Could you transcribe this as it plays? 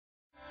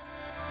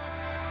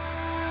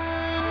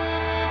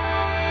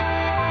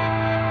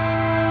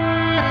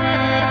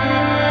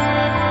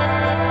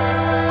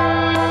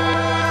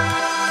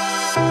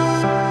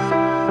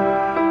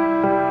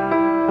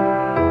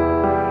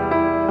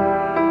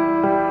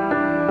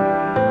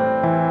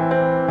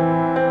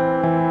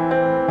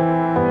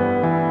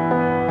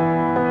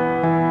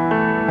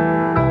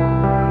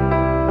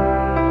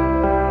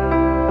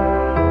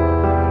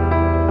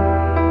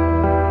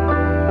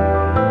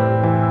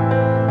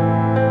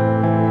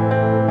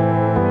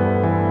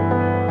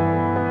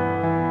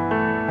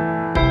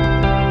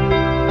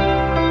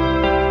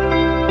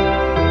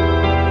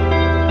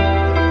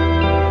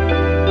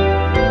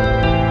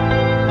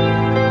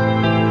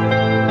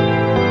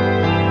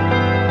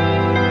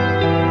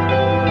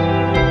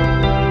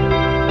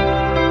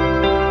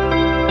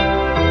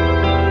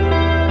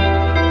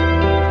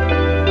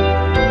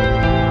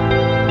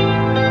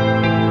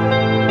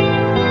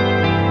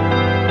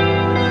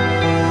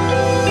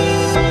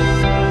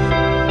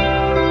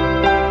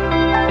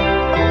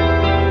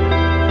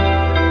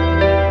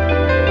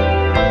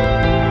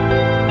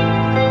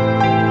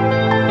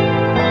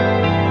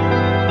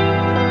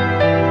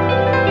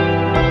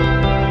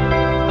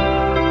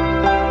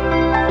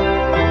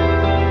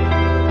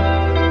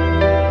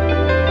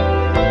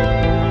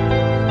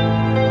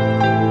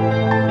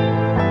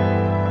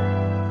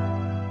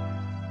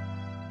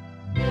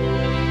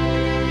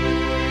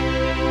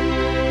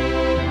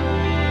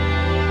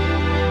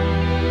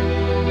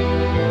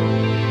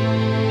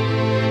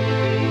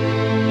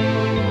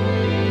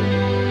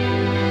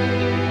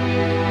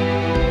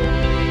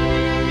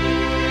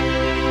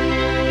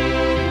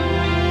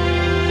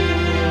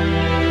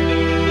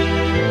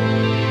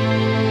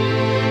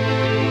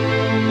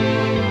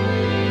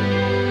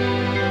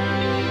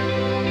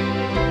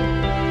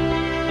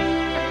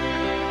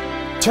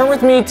Turn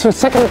with me to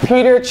 2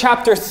 Peter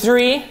chapter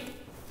 3.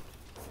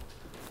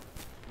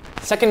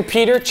 2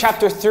 Peter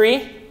chapter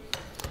 3.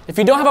 If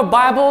you don't have a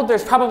Bible,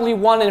 there's probably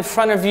one in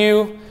front of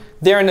you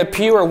there in the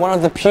pew or one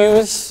of the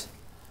pews.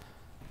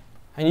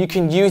 And you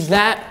can use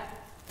that.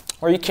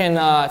 Or you can,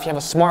 if you have a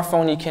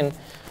smartphone, you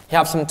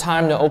have some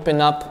time to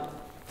open up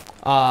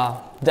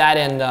that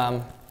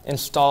and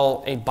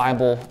install a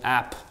Bible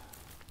app.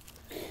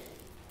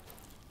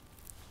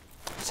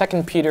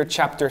 2 Peter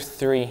chapter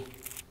 3.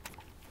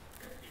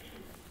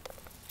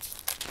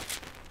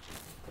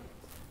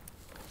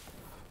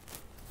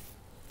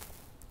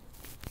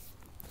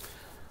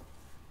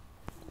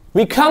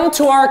 We come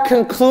to our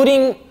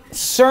concluding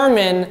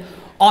sermon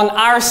on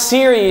our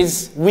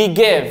series, We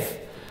Give.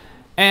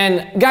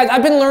 And guys,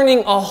 I've been learning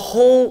a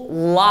whole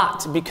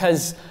lot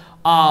because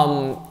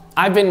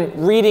I've been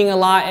reading a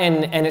lot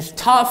and it's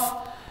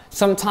tough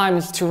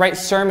sometimes to write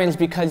sermons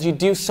because you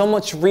do so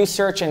much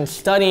research and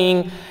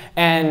studying,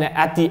 and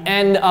at the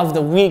end of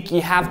the week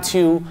you have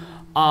to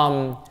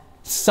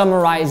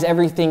summarize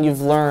everything you've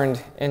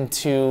learned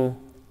into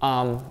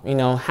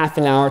half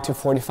an hour to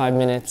 45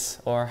 minutes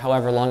or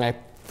however long I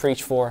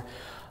preach for.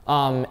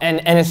 And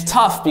it's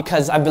tough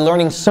because I've been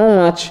learning so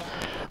much.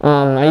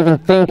 I even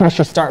think I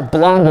should start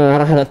blogging. I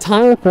don't have the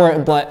time for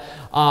it, but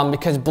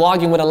because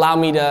blogging would allow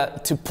me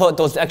to put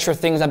those extra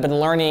things I've been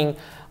learning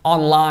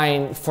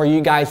online for you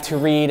guys to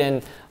read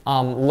and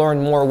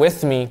learn more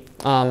with me.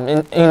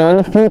 In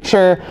the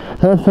future,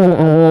 hopefully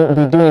I won't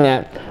be doing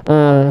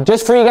that.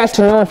 Just for you guys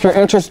to know, if you're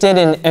interested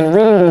in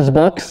reading these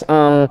books,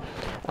 one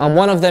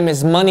of them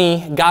is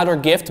Money, God or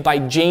Gift by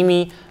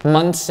Jamie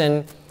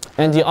Munson,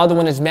 and the other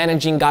one is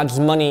Managing God's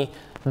Money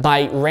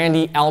by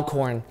Randy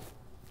Alcorn.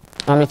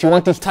 If you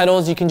want these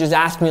titles, you can just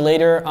ask me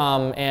later.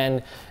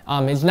 They're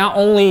not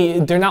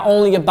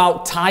only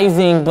about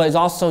tithing, but it's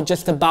also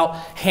just about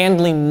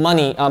handling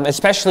money.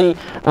 Especially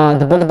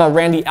the book about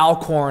Randy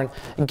Alcorn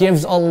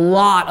gives a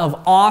lot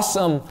of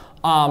awesome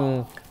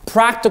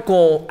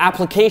practical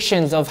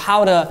applications of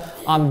how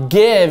to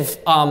give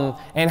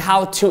and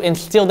how to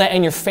instill that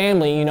in your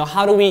family.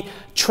 How do we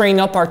train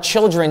up our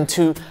children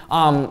to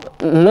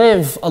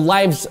live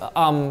lives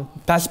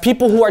as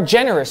people who are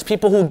generous,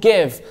 people who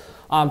give,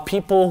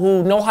 people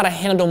who know how to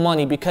handle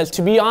money? Because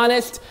to be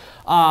honest,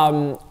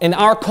 in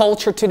our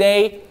culture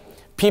today,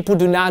 people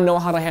do not know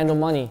how to handle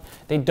money.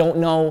 They don't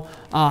know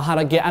how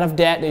to get out of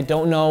debt. They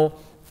don't know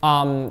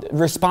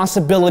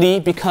responsibility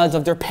because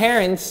of their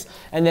parents,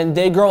 and then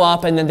they grow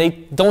up and then they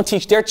don't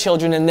teach their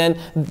children, and then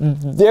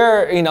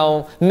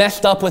they're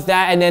messed up with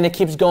that, and then it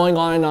keeps going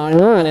on and on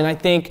and on. And I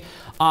think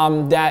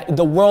that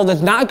the world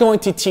is not going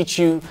to teach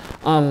you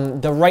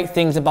the right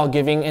things about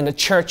giving, and the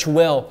church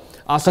will.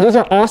 So these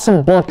are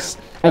awesome books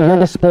at your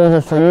disposal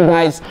for you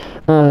guys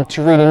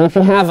to read. And if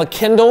you have a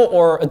Kindle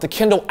or the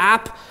Kindle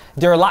app,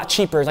 they're a lot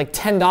cheaper. It's like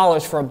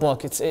 $10 for a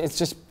book. It's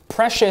just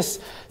precious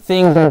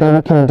things that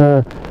we can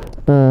do.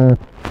 I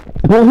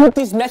hope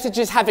these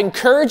messages have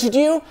encouraged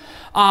you.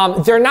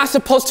 They're not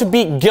supposed to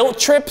be guilt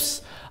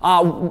trips.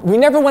 We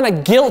never want to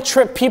guilt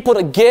trip people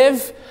to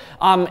give.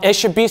 It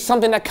should be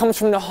something that comes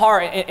from the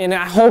heart. And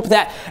I hope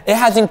that it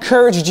has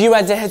encouraged you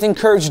as it has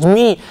encouraged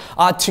me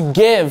to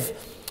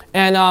give.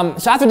 And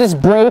so after this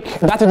break,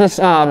 after this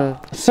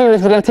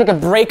series, we're going to take a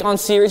break on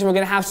series. We're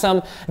going to have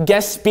some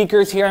guest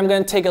speakers here. I'm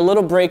going to take a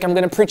little break. I'm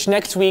going to preach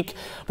next week.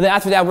 But then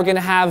after that, we're going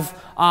to have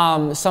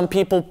some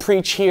people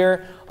preach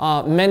here,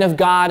 men of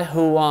God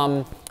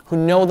who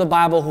know the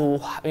Bible, who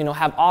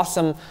have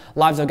awesome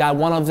lives of God.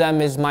 One of them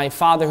is my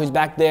father, who's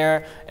back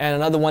there, and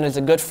another one is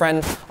a good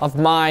friend of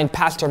mine,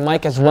 Pastor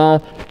Mike, as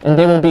well. And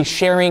they will be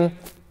sharing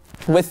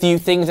with you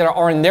things that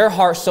are in their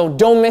heart, so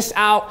don't miss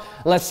out.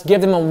 Let's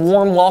give them a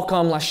warm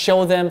welcome. Let's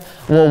show them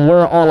what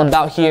we're all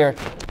about here.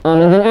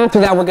 And then after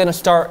that, we're going to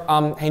start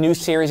a new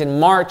series in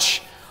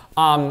March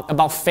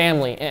about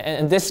family.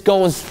 And this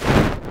talks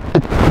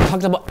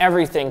about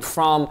everything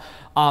from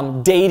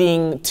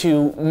dating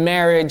to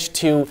marriage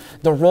to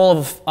the role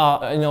of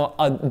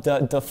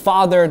the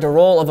father, the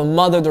role of a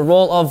mother, the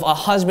role of a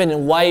husband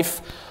and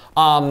wife,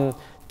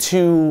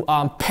 to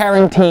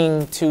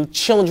parenting, to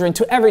children,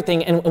 to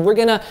everything. And we're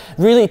going to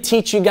really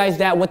teach you guys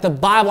what the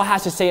Bible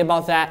has to say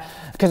about that.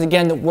 Because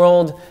again, the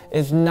world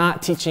is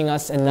not teaching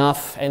us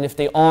enough. And if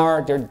they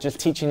are, they're just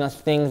teaching us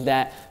things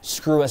that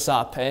screw us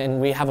up. And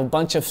we have a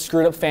bunch of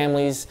screwed up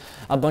families,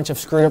 a bunch of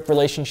screwed up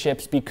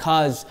relationships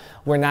because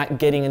we're not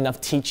getting enough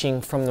teaching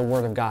from the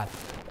Word of God.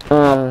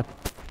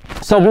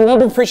 So we will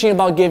be preaching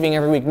about giving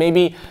every week.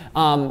 Maybe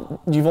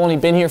you've only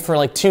been here for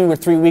like 2 or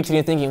 3 weeks and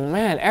you're thinking,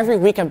 man, every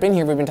week I've been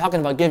here, we've been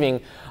talking about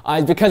giving.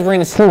 It's because we're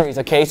in a series,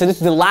 okay? So this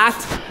is the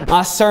last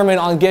sermon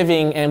on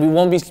giving, and we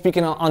won't be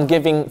speaking on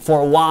giving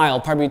for a while,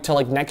 probably until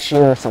like next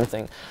year or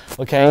something,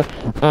 okay?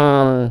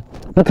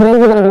 But today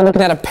we're going to be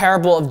looking at a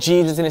parable of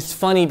Jesus, and it's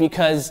funny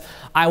because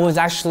I was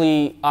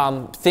actually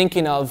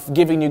thinking of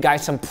giving you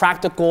guys some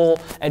practical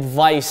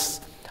advice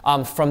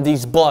from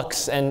these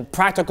books and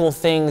practical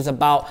things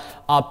about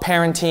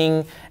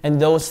parenting and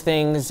those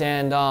things.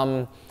 And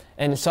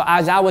so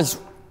as I was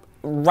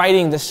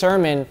writing the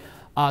sermon,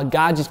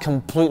 God just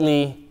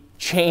completely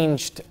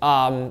changed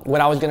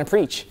what I was going to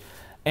preach.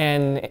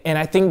 And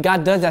I think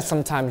God does that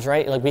sometimes,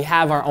 right? Like we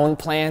have our own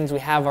plans, we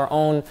have our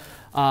own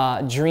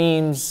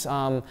dreams,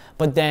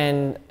 but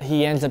then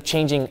he ends up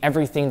changing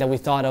everything that we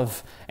thought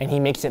of, and he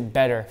makes it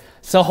better.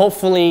 So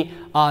hopefully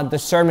the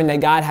sermon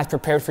that God has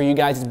prepared for you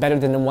guys is better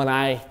than the one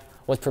I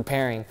was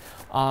preparing.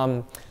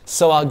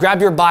 So grab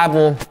your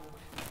Bible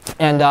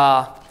and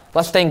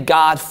let's thank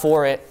God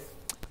for it,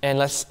 and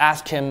let's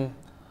ask him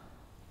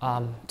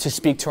to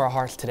speak to our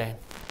hearts today.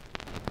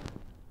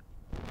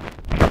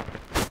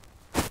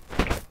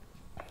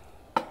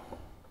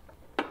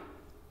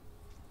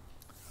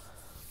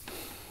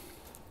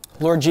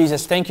 Lord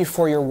Jesus, thank you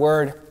for your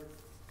word,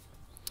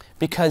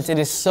 because it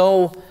is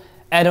so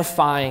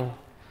edifying.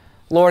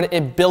 Lord,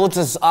 it builds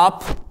us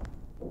up,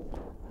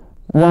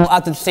 while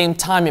at the same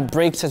time it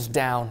breaks us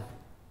down.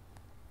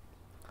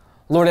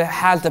 Lord, it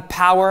has the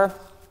power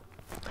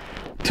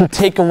to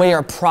take away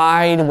our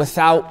pride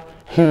without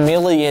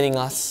humiliating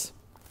us,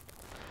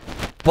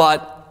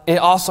 but it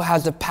also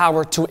has the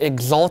power to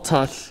exalt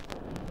us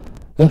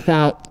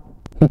without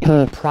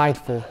becoming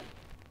prideful.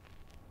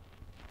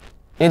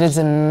 It is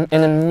an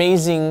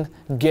amazing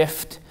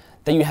gift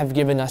that you have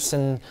given us.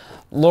 And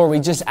Lord, we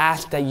just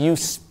ask that you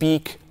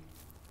speak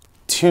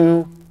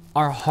to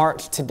our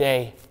hearts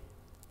today.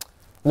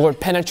 Lord,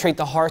 penetrate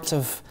the hearts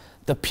of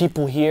the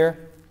people here.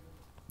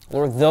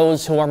 Lord,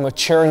 those who are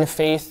mature in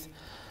faith,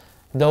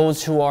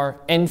 those who are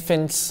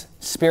infants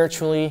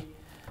spiritually,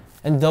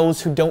 and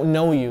those who don't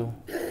know you,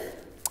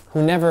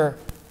 who never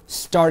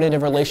started a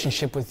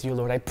relationship with you,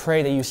 Lord. I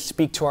pray that you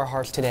speak to our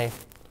hearts today.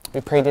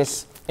 We pray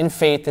this in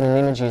faith in the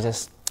name of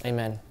Jesus.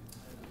 Amen.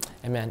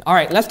 Amen. All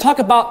right, let's talk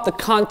about the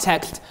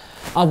context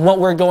of what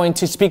we're going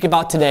to speak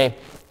about today.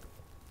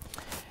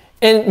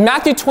 In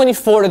Matthew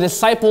 24, the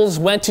disciples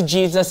went to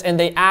Jesus and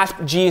they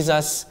asked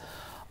Jesus,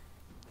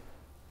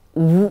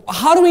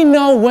 how do we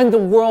know when the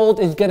world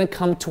is going to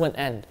come to an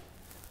end?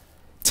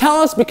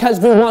 Tell us, because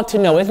we want to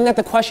know. Isn't that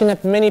the question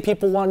that many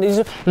people want?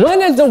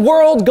 When is the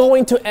world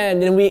going to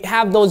end? And we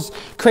have those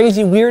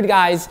crazy weird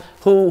guys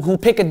who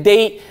pick a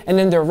date and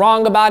then they're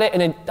wrong about it.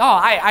 And then,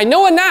 I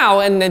know it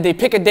now. And then they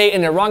pick a date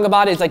and they're wrong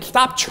about it. It's like,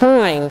 stop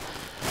trying.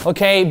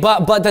 Okay,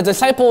 but the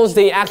disciples,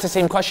 they ask the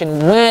same question.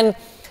 When?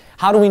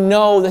 How do we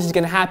know this is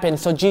going to happen?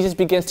 So Jesus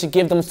begins to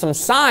give them some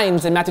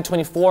signs in Matthew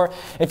 24.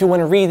 If you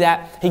want to read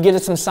that, he gives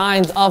us some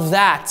signs of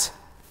that.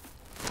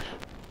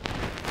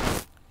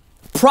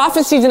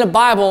 Prophecies in the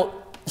Bible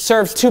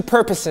serves two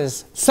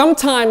purposes.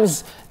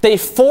 Sometimes they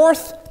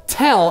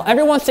foretell.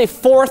 Everyone say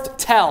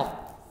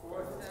foretell.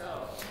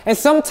 And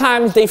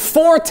sometimes they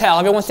foretell.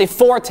 Everyone say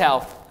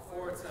foretell.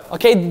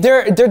 Okay,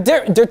 they're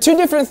two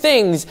different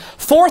things.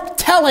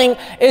 Foretelling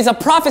is a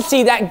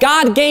prophecy that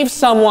God gave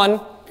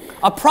someone,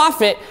 a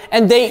prophet,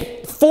 and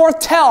they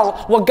foretell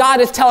what God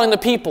is telling the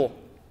people.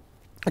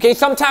 Okay,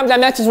 sometimes that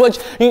message was,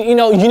 you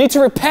need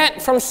to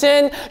repent from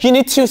sin. You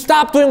need to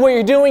stop doing what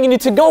you're doing. You need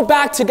to go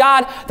back to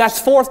God. That's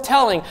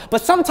foretelling.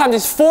 But sometimes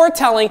it's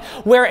foretelling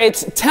where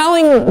it's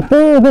telling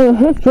things in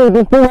history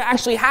before it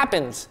actually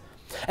happens.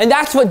 And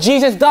that's what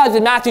Jesus does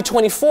in Matthew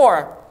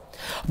 24.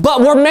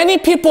 But where many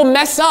people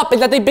mess up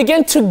is that they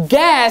begin to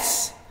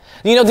guess,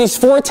 these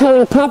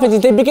foretelling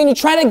prophecies, they begin to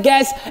try to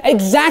guess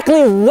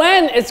exactly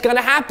when it's going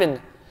to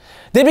happen.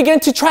 They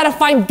begin to try to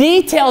find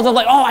details of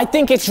I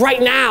think it's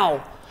right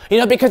now.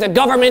 Because the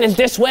government is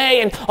this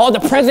way, and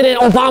the President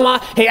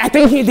Obama, I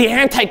think he's the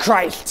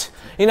Antichrist.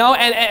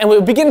 And we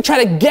begin to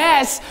try to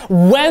guess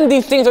when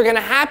these things are going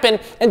to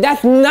happen, and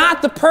that's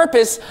not the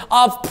purpose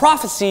of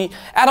prophecy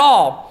at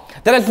all.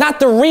 That is not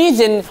the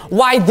reason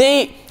why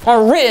they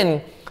are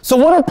written. So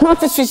what are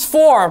prophecies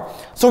for?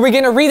 So we're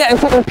going to read that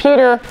in 2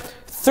 Peter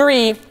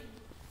 3,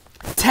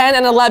 10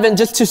 and 11,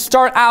 just to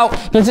start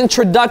out this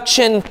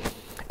introduction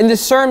in the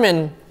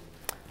sermon.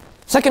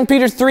 2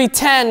 Peter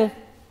 3:10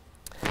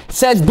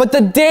 says, but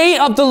the day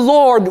of the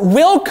Lord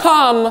will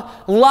come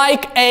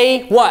like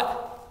a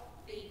what?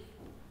 Thief.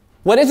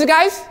 What is it,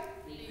 guys?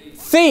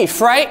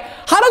 Thief, right?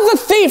 How does a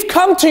thief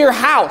come to your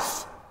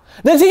house?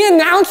 Does he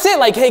announce it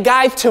like, hey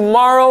guys,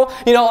 tomorrow,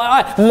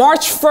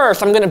 March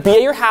 1st, I'm going to be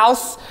at your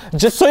house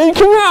just so you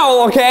can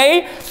know,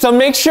 okay? So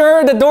make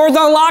sure the door's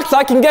unlocked so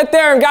I can get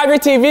there and grab your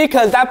TV,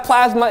 because that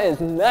plasma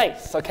is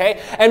nice,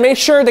 okay? And make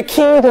sure the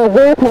keys are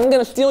there because I'm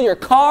going to steal your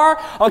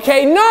car,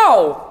 okay?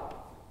 No!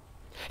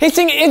 He's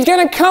saying it's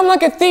going to come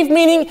like a thief,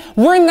 meaning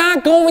we're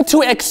not going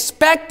to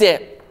expect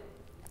it.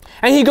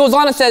 And he goes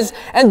on and says,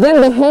 and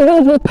then the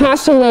heavens will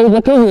pass away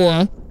with a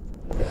roar,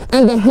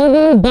 and the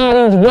heavenly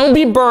bodies will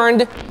be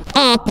burned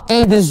up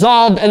and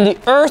dissolved, and the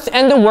earth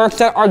and the works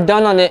that are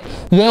done on it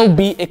will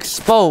be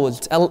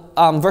exposed.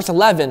 Verse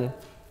 11.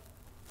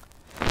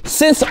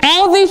 Since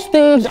all these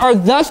things are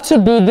thus to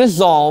be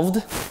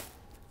dissolved,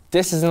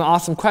 this is an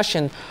awesome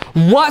question.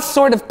 What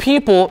sort of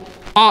people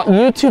ought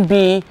you to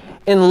be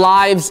in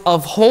lives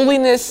of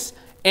holiness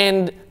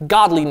and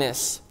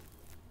godliness?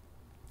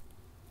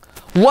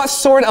 What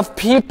sort of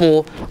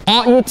people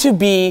ought you to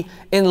be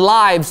in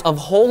lives of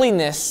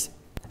holiness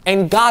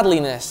and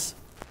godliness?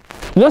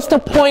 What's the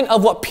point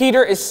of what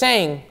Peter is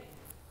saying?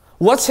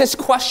 What's his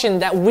question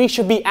that we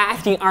should be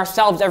asking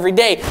ourselves every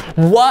day?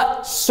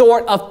 What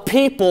sort of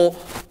people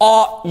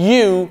ought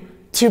you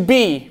to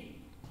be?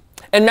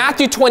 In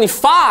Matthew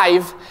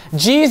 25,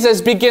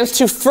 Jesus begins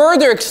to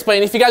further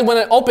explain. If you guys want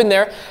to open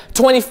there,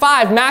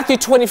 Matthew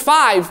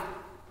 25,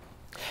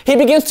 he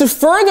begins to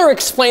further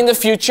explain the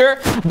future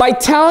by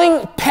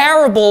telling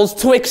parables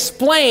to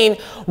explain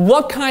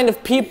what kind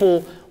of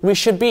people we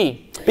should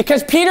be.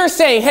 Because Peter's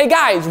saying, hey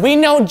guys, we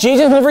know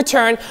Jesus will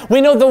return. We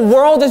know the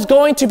world is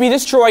going to be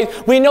destroyed.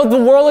 We know the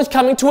world is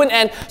coming to an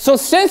end. So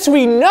since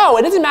we know,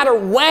 it doesn't matter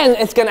when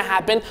it's going to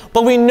happen,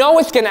 but we know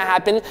it's going to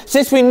happen.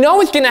 Since we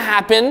know it's going to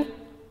happen,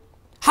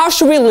 how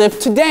should we live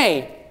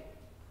today?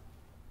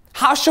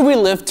 How should we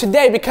live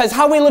today? Because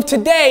how we live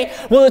today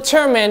will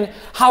determine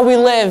how we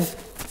live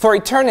for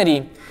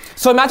eternity.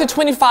 So in Matthew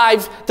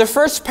 25, the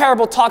first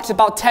parable talks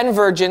about 10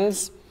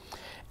 virgins.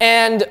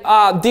 And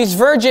these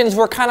virgins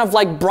were kind of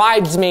like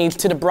bridesmaids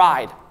to the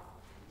bride.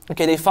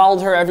 Okay, they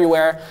followed her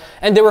everywhere.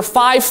 And there were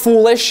 5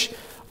 foolish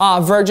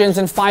virgins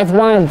and 5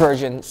 wise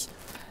virgins.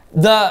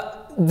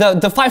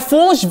 The 5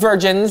 foolish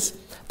virgins,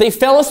 they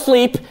fell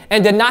asleep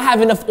and did not have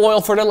enough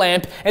oil for the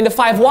lamp. And the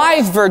 5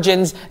 wise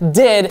virgins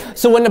did.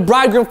 So when the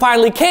bridegroom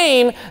finally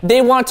came,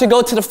 they wanted to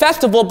go to the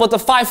festival. But the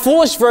 5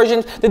 foolish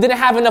virgins, they didn't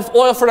have enough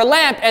oil for the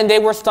lamp and they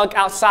were stuck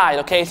outside.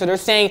 Okay, so they're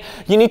saying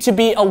you need to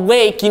be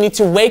awake. You need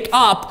to wake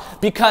up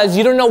because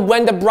you don't know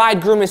when the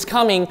bridegroom is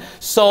coming.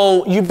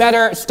 So you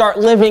better start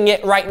living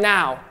it right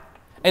now.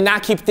 And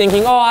not keep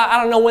thinking, oh,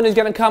 I don't know when it's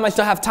going to come. I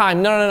still have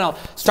time. No.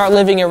 Start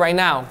living it right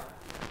now.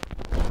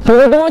 So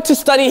we're going to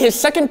study his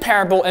second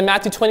parable in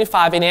Matthew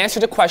 25 and answer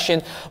the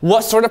question,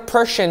 what sort of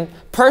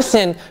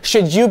person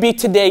should you be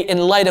today in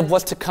light of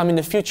what's to come in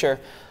the future?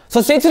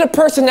 So say to the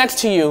person next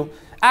to you,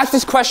 ask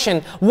this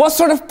question, what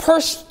sort of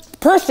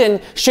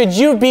person should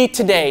you be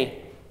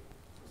today?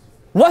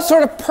 What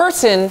sort of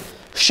person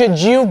should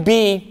you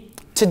be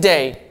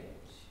today?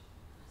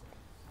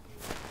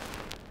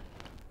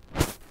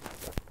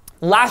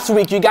 Last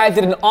week, you guys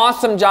did an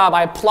awesome job.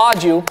 I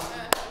applaud you.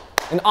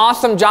 An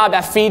awesome job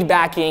at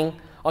feedbacking.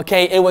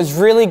 Okay, it was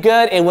really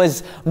good. It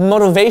was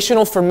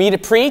motivational for me to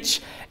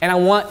preach, and I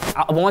want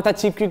that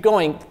to keep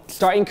going.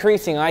 Start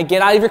increasing. All right,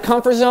 get out of your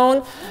comfort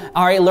zone.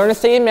 All right, learn to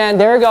say amen.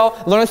 There you go.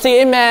 Learn to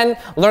say amen.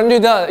 Learn to do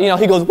the,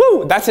 he goes,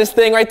 woo. That's his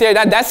thing right there.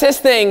 That's his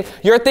thing.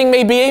 Your thing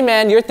may be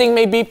amen. Your thing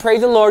may be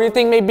praise the Lord. Your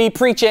thing may be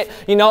preach it.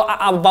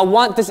 I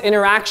want this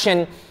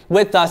interaction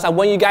with us. I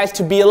want you guys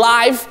to be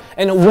alive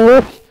and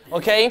awake.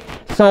 Okay,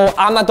 so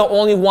I'm not the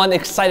only one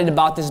excited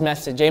about this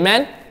message.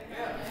 Amen.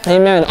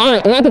 Amen. All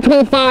right, Matthew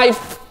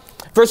 25,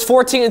 verse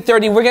 14 and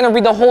 30. We're going to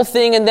read the whole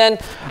thing and then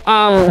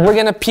we're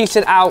going to piece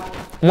it out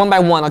one by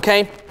one,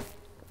 okay?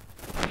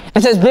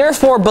 It says,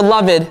 therefore,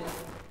 beloved.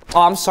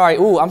 Oh, I'm sorry.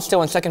 Ooh, I'm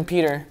still in 2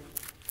 Peter.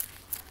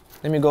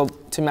 Let me go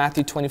to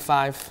Matthew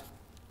 25.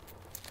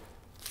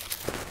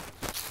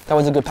 That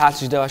was a good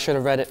passage, though. I should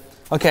have read it.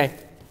 Okay,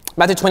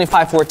 Matthew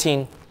 25,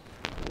 14.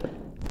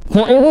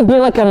 For it would be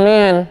like a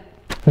man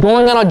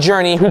going on a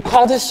journey who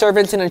called his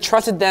servants and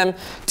entrusted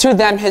to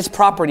them his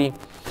property.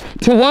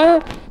 To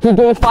one he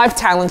gave 5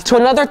 talents, to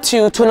another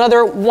 2, to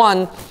another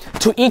 1,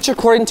 to each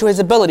according to his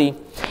ability.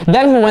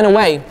 Then he went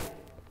away.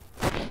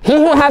 He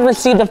who had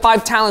received the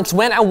 5 talents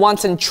went at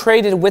once and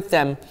traded with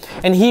them,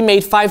 and he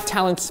made 5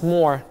 talents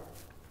more.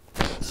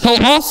 So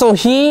also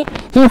he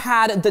who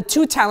had the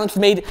 2 talents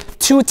made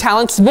 2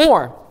 talents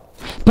more.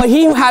 But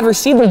he who had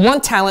received the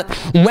 1 talent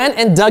went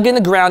and dug in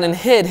the ground and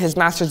hid his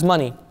master's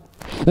money.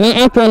 Now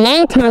after a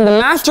long time, the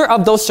master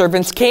of those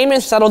servants came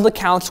and settled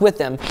accounts with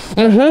them.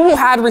 And he who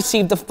had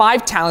received the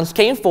 5 talents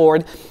came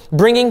forward,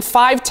 bringing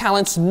 5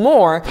 talents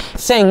more,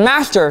 saying,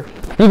 Master,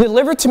 you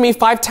delivered to me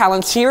 5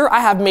 talents. Here I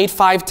have made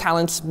 5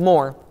 talents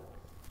more.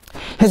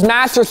 His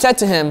master said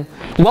to him,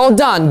 well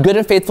done, good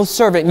and faithful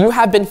servant. You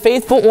have been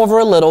faithful over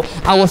a little.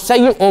 I will set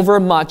you over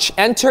much.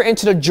 Enter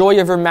into the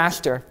joy of your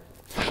master.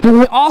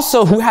 And he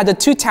also, who had the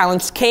 2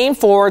 talents, came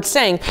forward,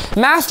 saying,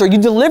 Master, you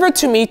delivered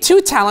to me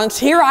 2 talents.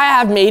 Here I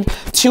have made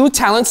 2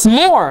 talents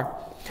more.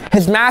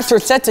 His master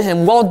said to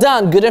him, well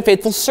done, good and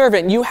faithful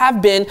servant. You have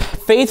been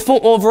faithful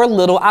over a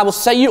little. I will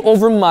set you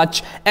over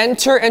much.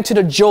 Enter into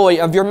the joy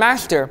of your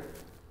master.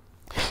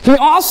 He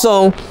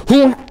also,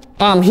 who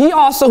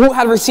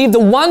had received the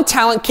 1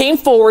 talent, came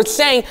forward,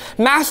 saying,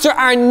 Master,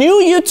 I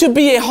knew you to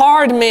be a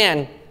hard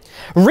man,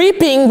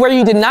 reaping where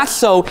you did not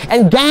sow,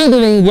 and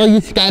gathering where you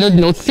scattered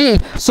no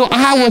seed. So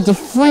I was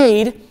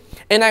afraid,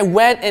 and I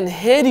went and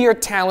hid your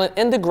talent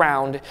in the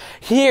ground.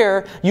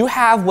 Here you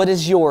have what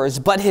is yours.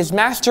 But his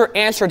master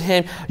answered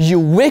him, you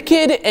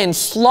wicked and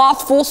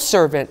slothful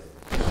servant.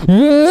 You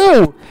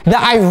knew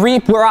that I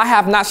reap where I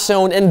have not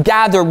sown, and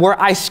gather where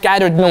I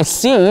scattered no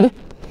seed.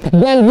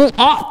 Then you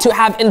ought to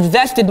have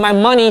invested my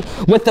money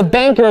with the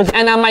bankers,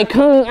 and on my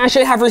coming I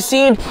should have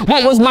received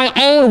what was my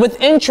own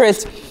with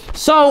interest.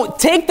 So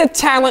take the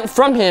talent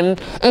from him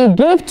and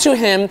give to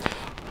him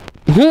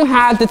who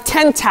had the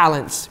 10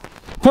 talents.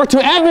 For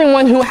to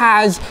everyone who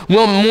has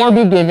will more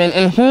be given,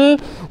 and he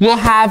will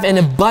have an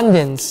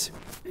abundance.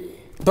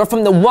 But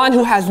from the one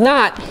who has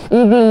not,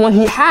 even what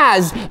he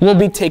has will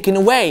be taken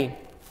away.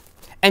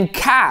 And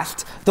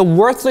cast the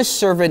worthless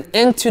servant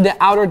into the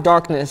outer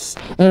darkness.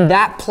 In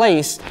that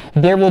place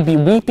there will be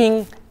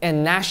weeping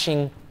and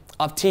gnashing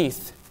of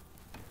teeth.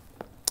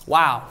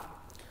 Wow.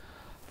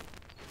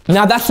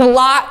 Now that's a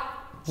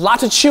lot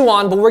to chew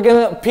on, but we're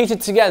going to piece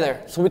it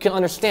together so we can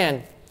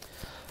understand.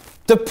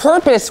 The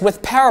purpose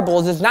with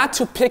parables is not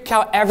to pick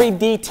out every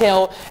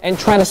detail and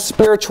try to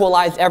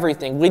spiritualize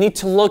everything. We need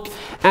to look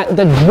at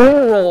the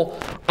general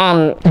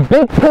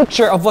big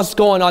picture of what's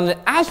going on and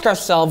ask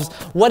ourselves,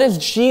 what is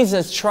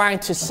Jesus trying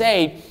to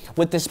say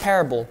with this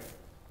parable?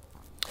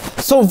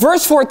 So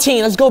verse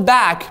 14, let's go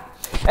back.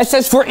 It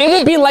says, for it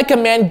would be like a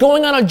man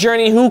going on a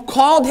journey who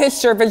called his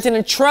servants and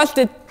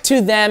entrusted to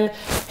them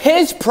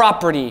his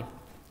property.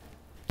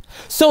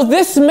 So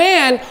this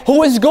man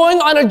who is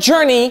going on a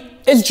journey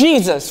is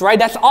Jesus, right?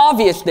 That's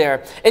obvious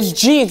there. It's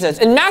Jesus.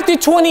 In Matthew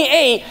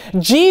 28,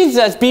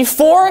 Jesus,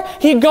 before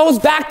he goes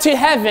back to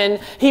heaven,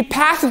 he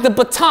passes the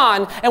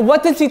baton. And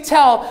what does he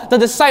tell the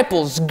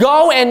disciples?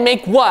 Go and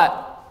make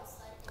what?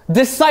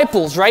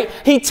 Disciples, right?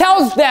 He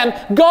tells them,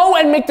 go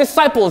and make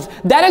disciples.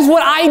 That is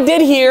what I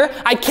did here.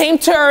 I came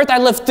to earth. I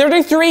lived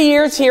 33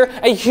 years here,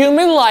 a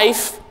human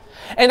life.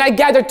 And I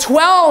gathered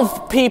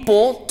 12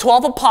 people,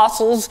 12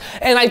 apostles,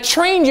 and I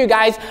trained you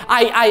guys,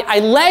 I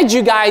led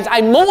you guys,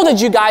 I molded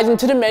you guys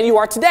into the men you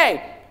are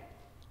today.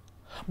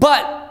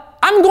 But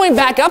I'm going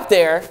back up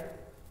there,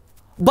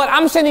 but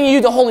I'm sending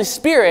you the Holy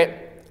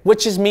Spirit,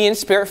 which is me in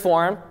spirit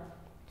form,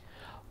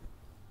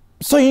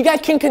 so you guys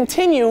can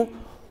continue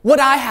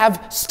what I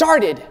have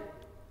started.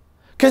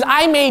 Because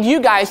I made you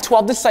guys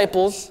 12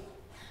 disciples.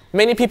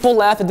 Many people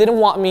left and didn't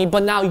want me,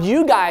 but now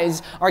you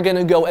guys are going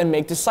to go and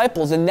make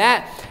disciples. And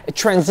that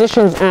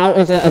transitions out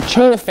into a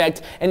chain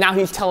effect, and now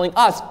he's telling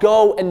us,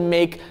 go and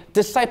make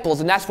disciples.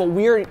 And that's what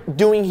we're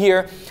doing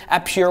here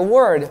at Pure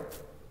Word.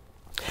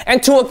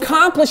 And to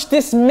accomplish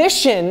this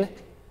mission,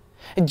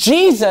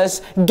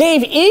 Jesus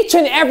gave each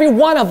and every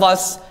one of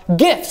us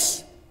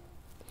gifts.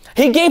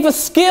 He gave us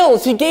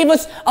skills, he gave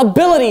us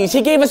abilities,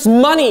 he gave us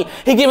money,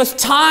 he gave us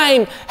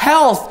time,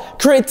 health,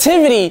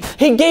 creativity,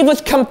 he gave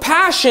us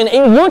compassion,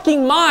 a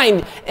working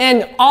mind,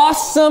 and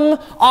awesome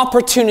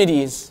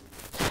opportunities.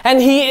 And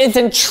he is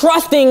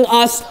entrusting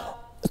us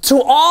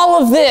to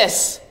all of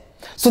this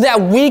so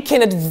that we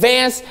can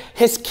advance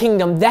his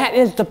kingdom. That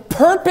is the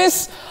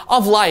purpose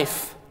of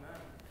life.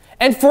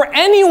 And for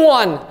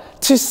anyone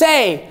to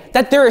say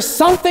that there is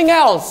something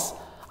else,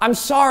 I'm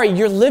sorry,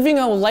 you're living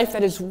a life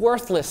that is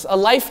worthless, a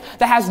life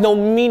that has no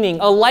meaning,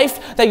 a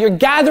life that you're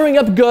gathering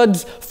up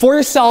goods for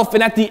yourself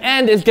and at the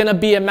end is going to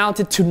be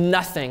amounted to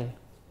nothing.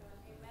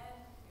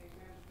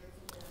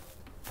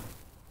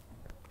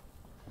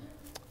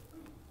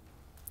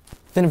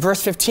 Then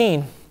verse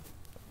 15.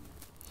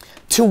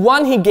 To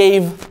one he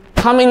gave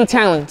how many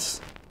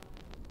talents?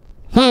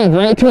 5,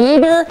 right? To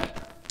another,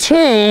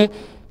 2.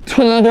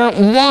 To another,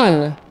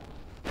 1.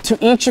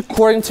 To each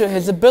according to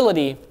his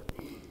ability.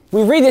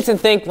 We read this and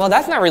think, well,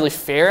 that's not really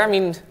fair. I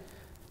mean,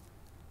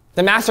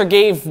 the master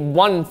gave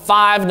one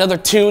 5, another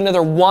 2,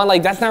 another 1.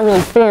 Like, that's not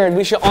really fair.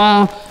 We should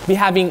all be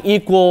having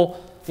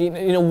equal,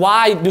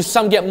 why do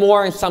some get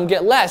more and some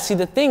get less? See,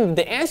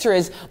 the answer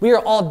is we are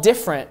all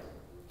different.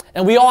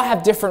 And we all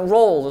have different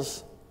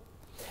roles.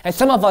 And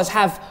some of us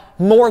have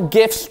more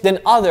gifts than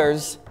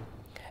others.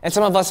 And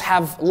some of us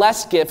have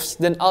less gifts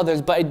than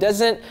others. But it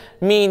doesn't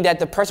mean that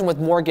the person with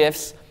more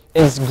gifts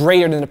is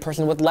greater than the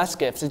person with less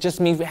gifts. It just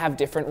means we have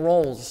different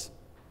roles.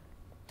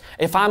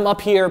 If I'm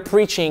up here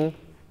preaching,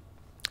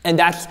 and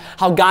that's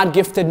how God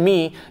gifted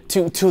me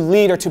to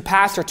lead or to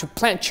pastor, to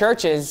plant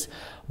churches,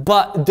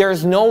 but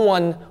there's no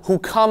one who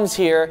comes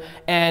here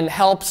and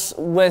helps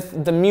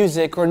with the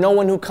music, or no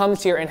one who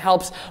comes here and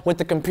helps with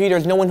the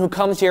computers, no one who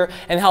comes here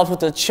and helps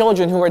with the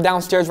children who are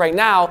downstairs right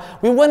now,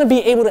 we want to be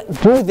able to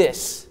do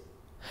this.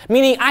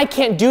 Meaning, I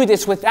can't do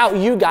this without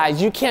you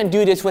guys. You can't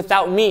do this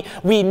without me.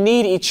 We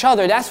need each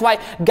other. That's why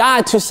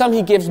God, to some,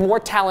 he gives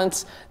more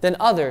talents than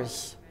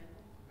others.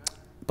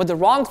 But the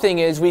wrong thing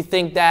is we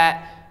think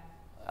that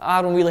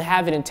I don't really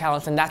have it in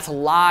talents, and that's a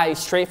lie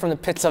straight from the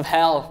pits of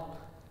hell.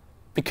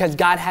 Because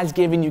God has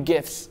given you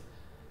gifts.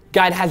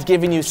 God has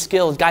given you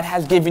skills. God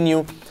has given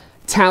you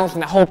talents,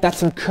 and I hope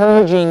that's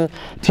encouraging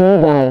to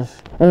you guys.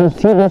 And we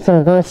see this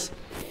in verse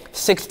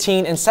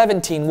 16 and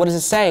 17. What does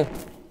it say?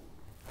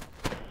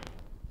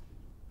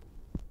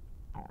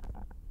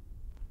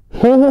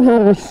 He who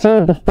had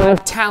received the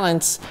 5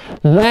 talents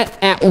went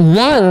at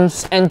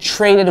once and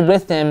traded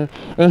with him,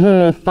 and he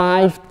made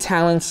 5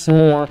 talents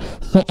more.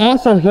 So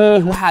also he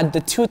who had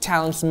the 2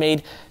 talents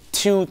made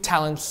 2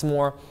 talents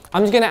more.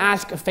 I'm just going to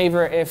ask a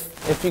favor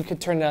if you could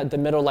turn the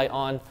middle light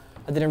on.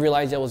 I didn't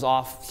realize it was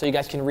off, so you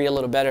guys can read a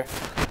little better.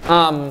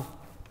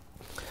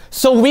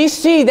 So we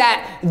see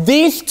that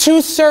these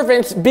 2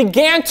 servants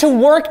began to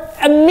work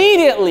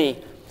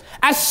immediately.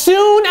 As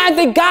soon as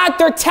they got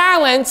their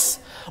talents,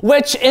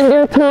 which in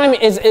their time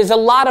is a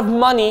lot of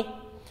money.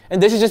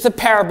 And this is just a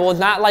parable. It's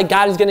not like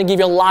God is going to give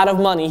you a lot of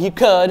money. He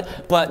could,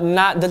 but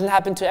doesn't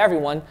happen to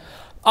everyone.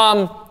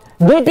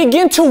 They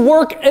begin to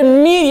work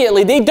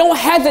immediately. They don't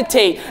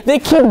hesitate. They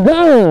keep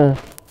going.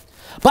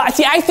 But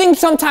see, I think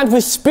sometimes we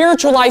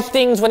spiritualize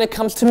things when it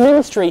comes to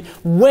ministry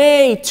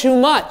way too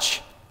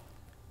much.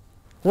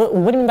 What do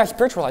you mean by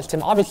spiritualize,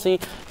 Tim? Obviously,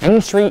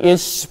 ministry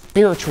is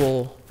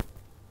spiritual.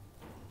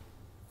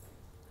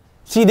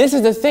 See, this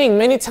is the thing.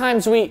 Many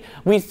times we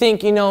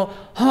think,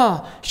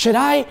 should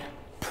I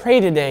pray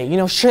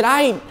today? Should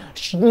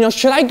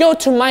I go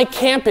to my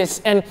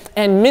campus and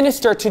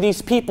minister to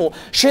these people?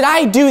 Should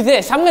I do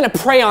this? I'm going to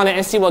pray on it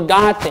and see what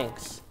God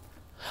thinks.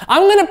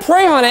 I'm going to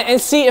pray on it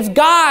and see if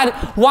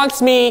God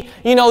wants me,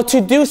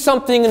 to do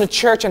something in the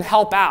church and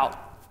help out.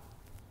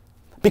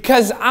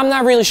 Because I'm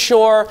not really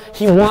sure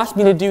He wants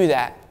me to do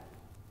that.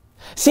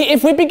 See,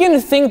 if we begin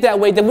to think that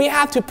way, then we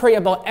have to pray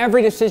about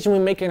every decision we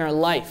make in our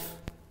life.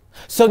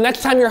 So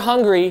next time you're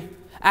hungry,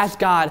 ask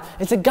God,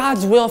 is it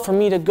God's will for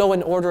me to go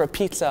and order a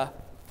pizza?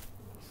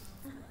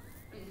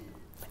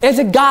 Is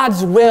it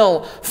God's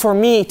will for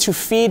me to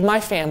feed my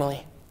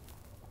family?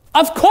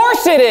 Of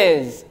course it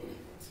is.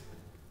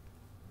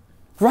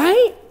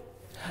 Right?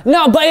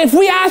 No, but if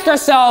we ask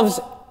ourselves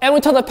and we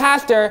tell the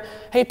pastor,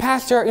 hey,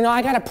 pastor,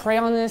 I got to pray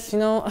on this,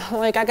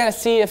 I got to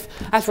see if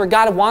that's where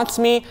God wants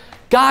me.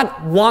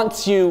 God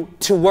wants you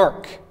to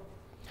work.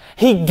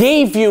 He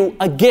gave you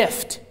a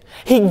gift.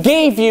 He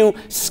gave you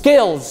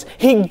skills.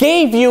 He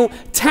gave you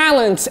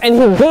talents, and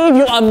He gave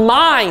you a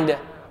mind.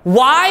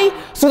 Why?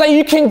 So that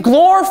you can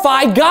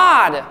glorify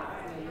God.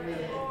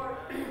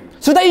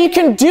 So that you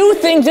can do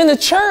things in the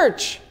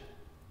church.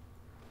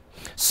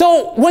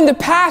 So when the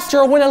pastor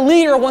or when a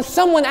leader or when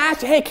someone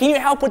asks you, hey, can you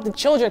help with the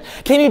children?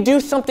 Can you do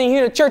something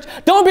here in the church?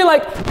 Don't be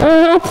like,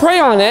 I'll pray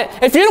on it.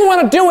 If you don't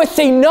want to do it,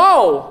 say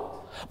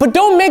no. But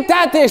don't make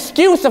that the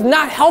excuse of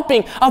not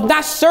helping, of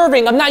not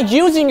serving, of not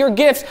using your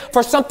gifts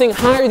for something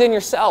higher than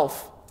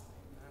yourself.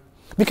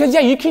 Because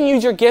you can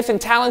use your gifts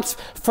and talents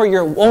for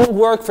your own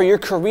work, for your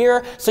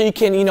career, so you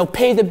can,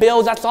 pay the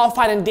bills. That's all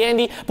fine and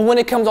dandy. But when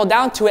it comes all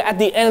down to it, at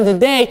the end of the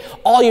day,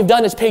 all you've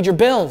done is paid your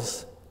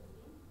bills.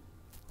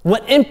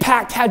 What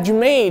impact had you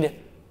made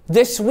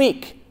this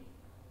week?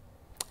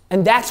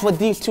 And that's what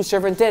these two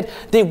servants did.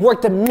 They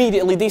worked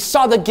immediately. They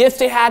saw the gifts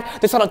they had.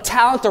 They saw the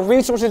talent, the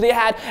resources they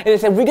had. And they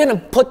said, we're going to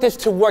put this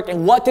to work.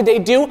 And what did they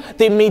do?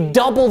 They made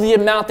double the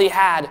amount they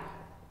had.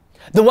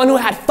 The one who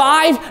had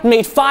 5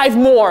 made 5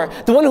 more.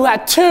 The one who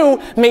had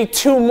 2 made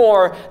 2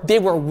 more. They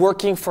were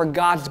working for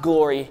God's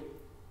glory.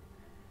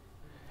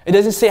 It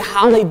doesn't say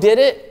how they did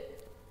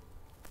it,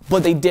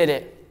 but they did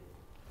it.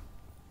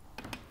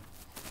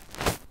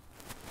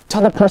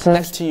 Tell the person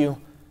next to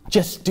you,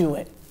 just do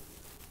it.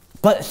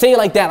 But say it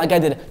like that, like I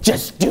did.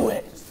 Just do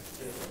it.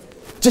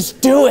 Just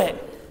do it.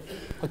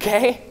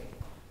 Okay?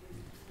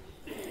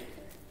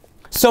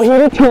 So he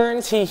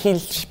returns.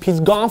 He's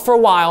gone for a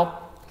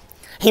while.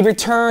 He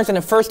returns, and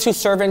the first 2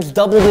 servants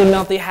double the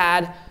amount they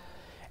had.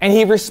 And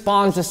he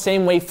responds the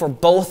same way for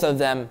both of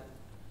them.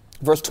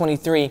 Verse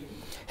 23.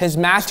 His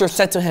master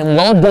said to him,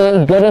 well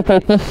done, good and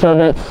faithful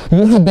servant.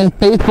 You have been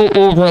faithful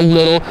over a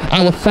little.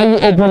 I will set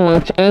you over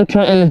much.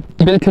 Enter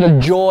into the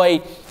joy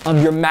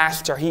of your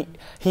master.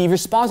 He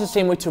responds the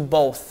same way to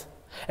both.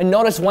 And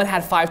notice one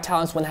had 5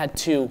 talents, one had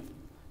 2.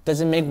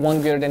 Doesn't make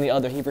one greater than the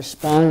other. He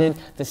responded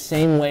the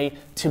same way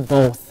to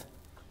both.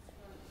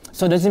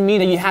 So it doesn't mean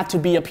that you have to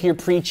be up here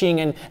preaching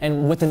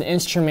and with an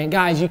instrument.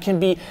 Guys, you can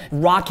be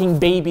rocking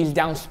babies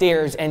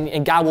downstairs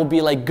and God will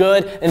be like,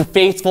 good and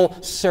faithful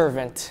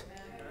servant.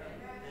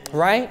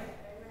 Right?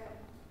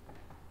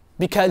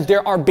 Because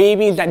there are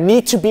babies that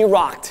need to be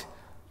rocked.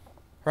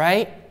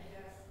 Right?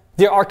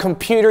 There are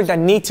computers that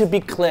need to be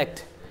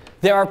clicked.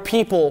 There are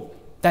people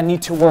that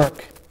need to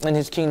work in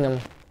His kingdom.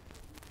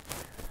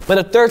 But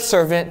a third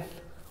servant,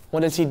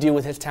 what does he do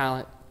with his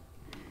talent?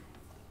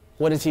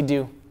 What does he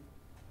do?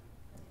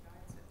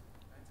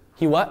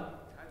 He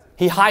what?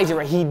 He hides it,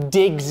 right? He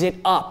digs it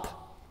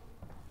up.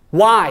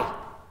 Why?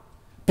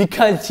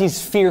 Because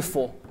he's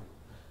fearful.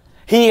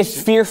 He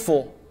is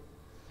fearful.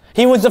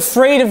 He was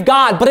afraid of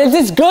God. But is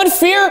this good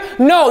fear?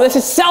 No, this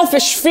is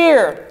selfish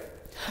fear.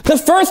 The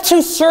first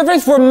 2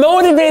 servants were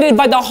motivated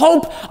by the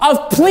hope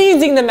of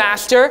pleasing the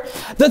master.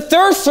 The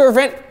third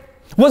servant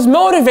was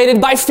motivated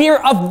by fear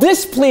of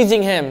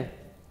displeasing him.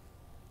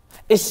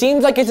 It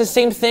seems like it's the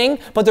same thing,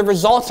 but the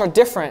results are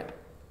different.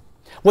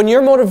 When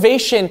your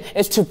motivation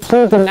is to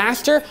please the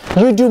master,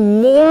 you do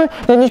more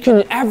than you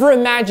can ever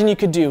imagine you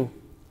could do.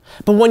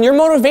 But when your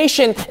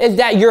motivation is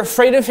that you're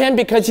afraid of him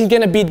because he's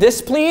going to be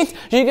displeased,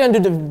 you're going to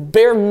do the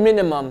bare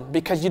minimum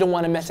because you don't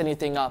want to mess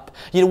anything up.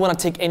 You don't want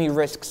to take any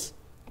risks.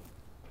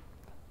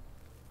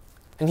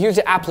 And here's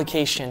the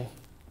application.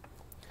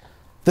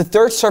 The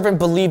third servant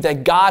believed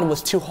that God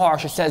was too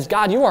harsh. It says,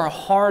 God, you are a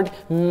hard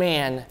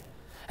man.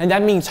 And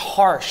that means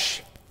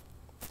harsh.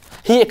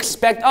 He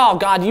expects, oh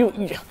God,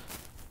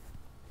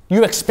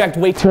 you expect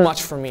way too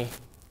much from me.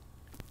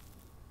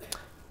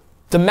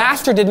 The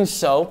master didn't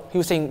sow. He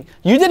was saying,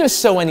 you didn't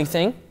sow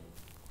anything,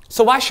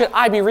 so why should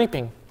I be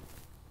reaping?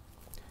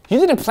 You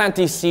didn't plant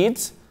these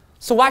seeds,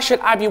 so why should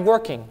I be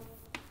working?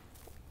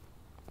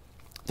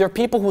 There are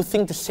people who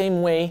think the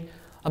same way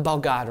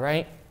about God,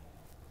 right?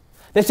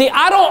 They say,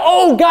 I don't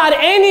owe God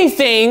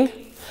anything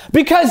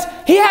because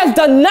he has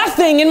done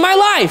nothing in my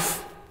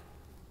life.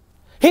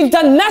 He's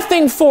done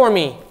nothing for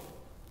me.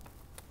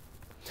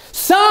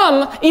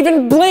 Some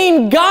even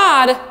blame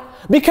God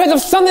because of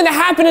something that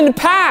happened in the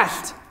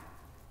past.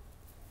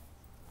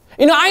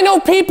 You know, I know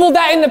people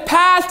that in the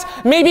past,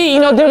 maybe,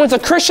 there was a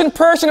Christian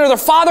person or their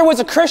father was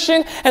a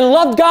Christian and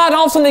loved God, and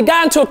all of a sudden they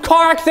got into a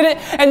car accident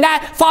and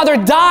that father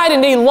died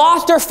and they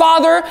lost their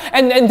father,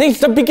 and they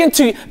begin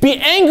to be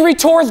angry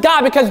towards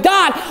God because,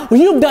 God,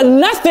 you've done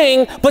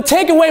nothing but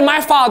take away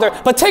my father,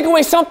 but take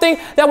away something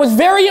that was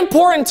very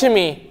important to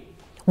me.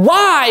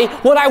 Why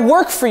would I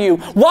work for you?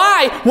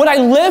 Why would I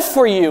live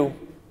for you?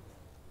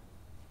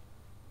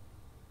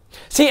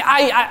 See,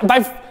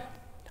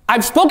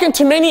 I've spoken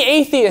to many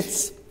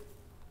atheists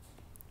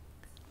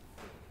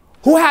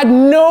who had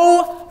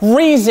no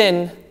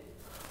reason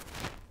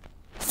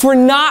for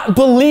not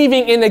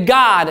believing in a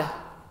God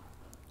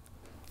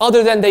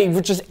other than they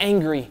were just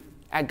angry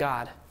at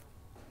God.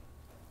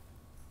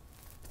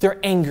 They're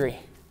angry.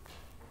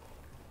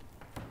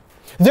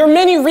 There are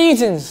many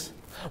reasons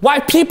why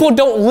people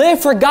don't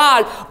live for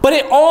God, but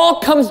it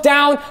all comes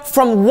down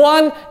from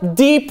one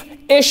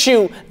deep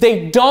issue.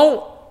 They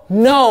don't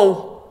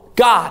know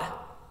God.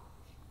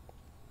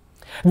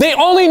 They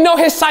only know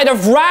his side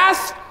of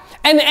wrath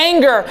and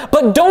anger,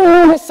 but don't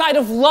know his side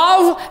of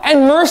love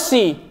and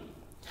mercy.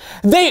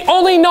 They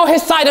only know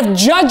his side of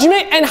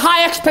judgment and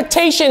high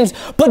expectations,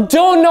 but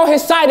don't know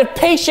his side of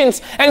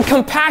patience and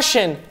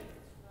compassion.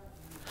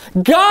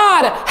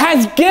 God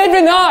has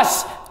given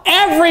us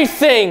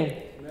everything.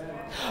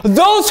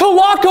 Those who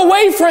walk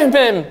away from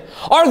him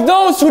are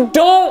those who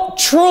don't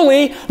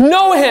truly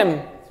know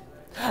him.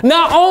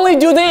 Not only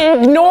do they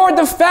ignore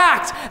the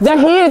fact that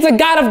he is a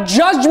God of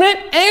judgment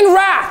and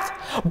wrath,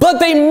 but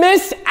they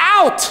miss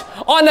out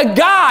on a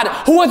God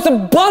who is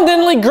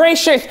abundantly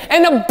gracious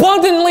and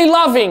abundantly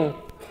loving.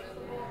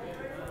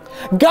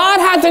 God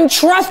has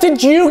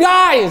entrusted you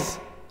guys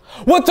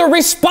with the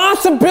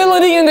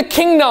responsibility in the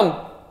kingdom.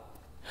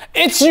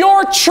 It's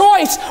your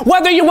choice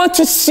whether you want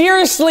to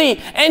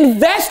seriously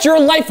invest your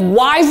life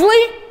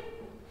wisely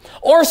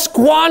or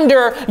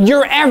squander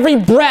your every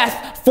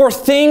breath for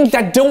things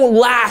that don't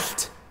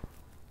last.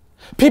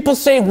 People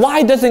say,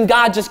 why doesn't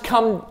God just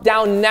come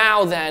down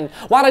now then?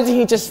 Why doesn't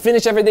he just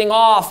finish everything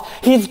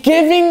off? He's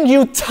giving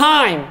you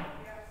time.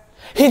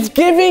 He's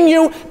giving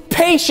you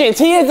patience.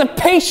 He is a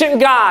patient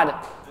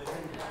God.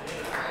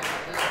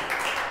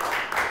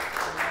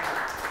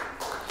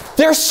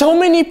 There are so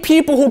many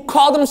people who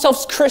call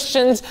themselves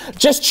Christians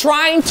just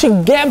trying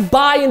to get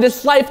by in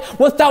this life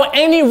without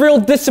any real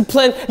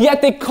discipline,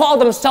 yet they call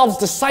themselves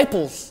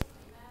disciples.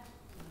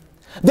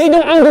 They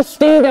don't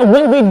understand that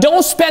when we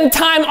don't spend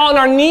time on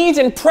our knees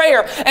in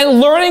prayer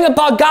and learning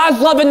about God's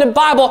love in the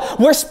Bible,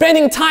 we're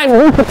spending time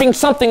worshiping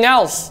something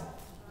else.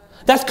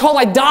 That's called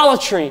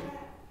idolatry.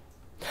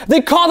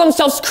 They call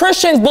themselves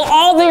Christians, but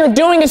all they are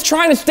doing is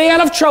trying to stay out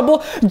of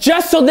trouble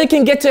just so they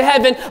can get to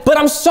heaven. But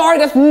I'm sorry,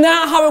 that's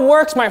not how it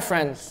works, my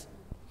friends.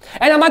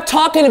 And I'm not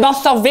talking about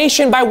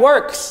salvation by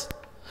works.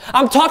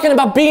 I'm talking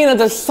about being a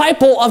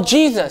disciple of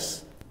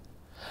Jesus.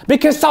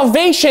 Because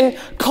salvation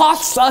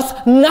costs us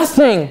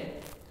nothing.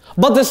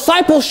 But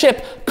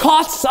discipleship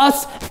costs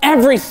us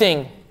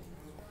everything.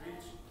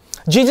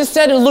 Jesus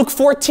said in Luke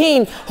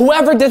 14,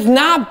 whoever does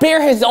not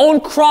bear his own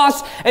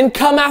cross and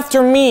come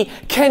after me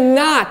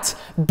cannot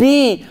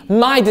be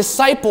my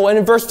disciple. And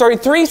in verse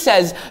 33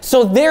 says,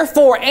 so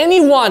therefore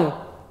anyone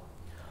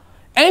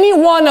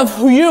of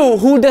you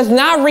who does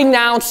not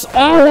renounce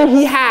all that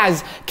he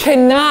has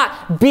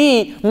cannot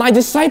be my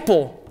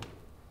disciple.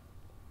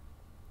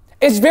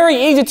 It's very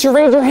easy to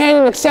raise your hand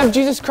and accept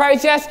Jesus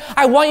Christ. Yes,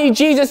 I want you,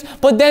 Jesus,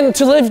 but then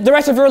to live the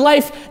rest of your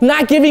life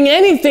not giving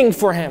anything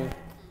for him.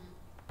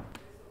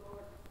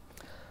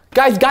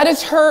 Guys, God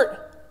is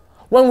hurt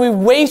when we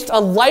waste a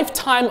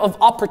lifetime of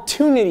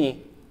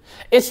opportunity.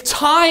 It's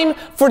time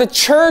for the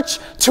church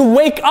to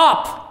wake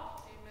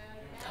up.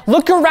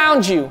 Look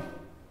around you.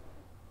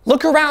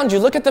 Look around you.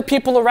 Look at the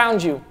people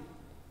around you.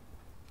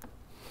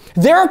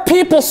 There are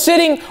people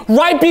sitting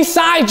right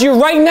beside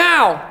you right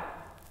now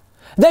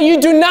that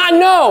you do not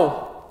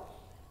know.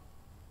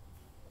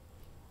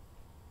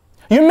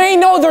 You may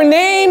know their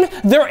name,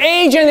 their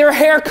age, and their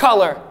hair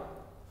color,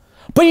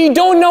 but you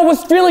don't know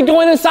what's really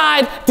going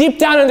inside deep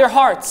down in their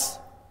hearts.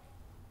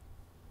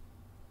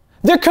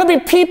 There could be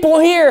people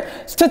here,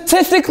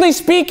 statistically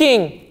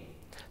speaking,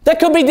 that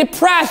could be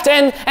depressed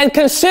and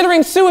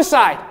considering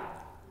suicide.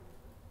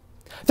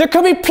 There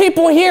could be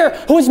people here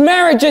whose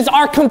marriages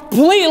are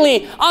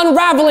completely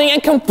unraveling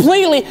and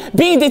completely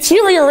being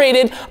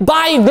deteriorated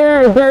by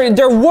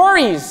their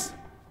worries.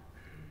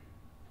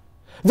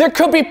 There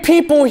could be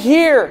people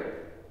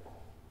here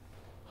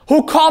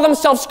who call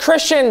themselves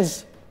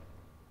Christians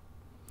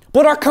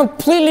but are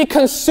completely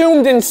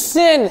consumed in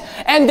sin,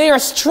 and they are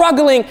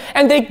struggling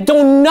and they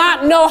do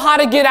not know how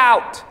to get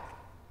out.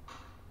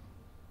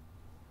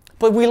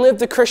 But we live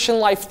the Christian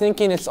life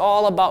thinking it's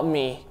all about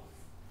me.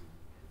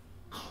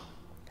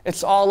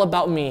 It's all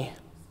about me.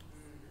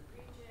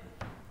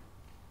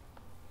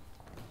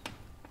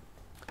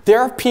 There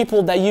are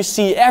people that you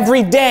see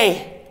every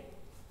day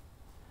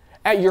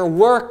at your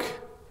work,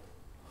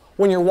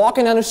 when you're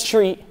walking down the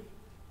street,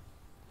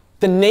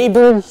 the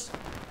neighbors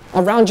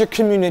around your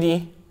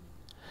community,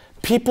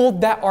 people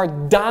that are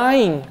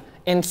dying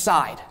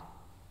inside.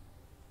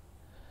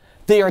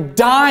 They are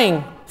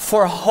dying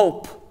for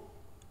hope.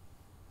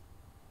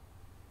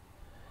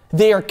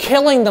 They are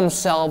killing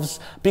themselves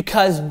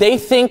because they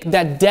think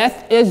that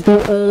death is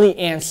the only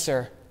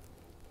answer.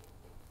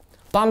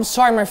 But I'm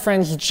sorry, my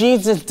friends,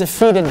 Jesus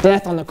defeated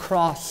death on the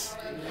cross.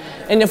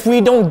 And if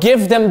we don't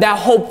give them that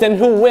hope, then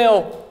who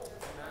will?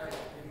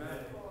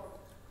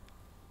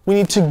 We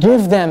need to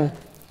give them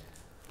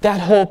that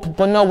hope.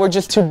 But no, we're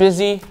just too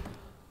busy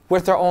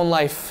with our own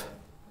life.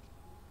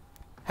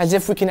 As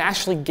if we can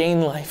actually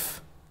gain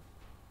life.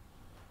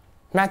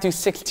 Matthew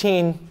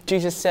 16,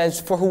 Jesus says,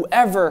 "For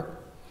whoever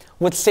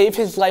would save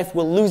his life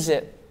will lose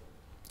it.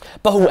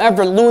 But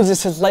whoever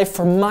loses his life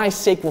for my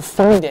sake will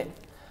find it.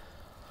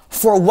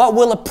 For what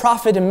will it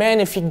profit a man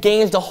if he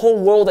gains the whole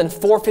world and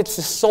forfeits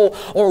his soul?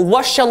 Or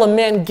what shall a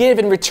man give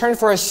in return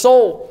for his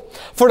soul?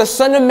 For the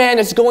Son of Man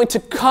is going to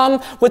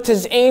come with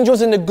his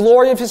angels in the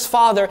glory of his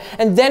Father,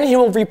 and then he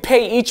will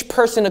repay each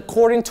person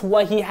according to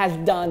what he has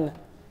done."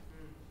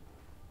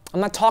 I'm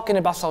not talking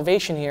about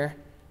salvation here.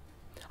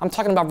 I'm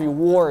talking about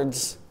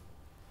rewards.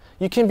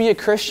 You can be a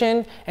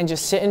Christian and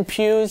just sit in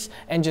pews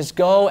and just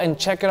go and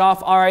check it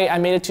off. All right, I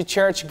made it to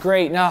church.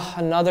 Great. Now,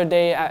 another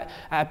day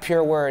at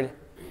Pure Word.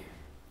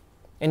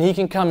 And he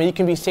can come and he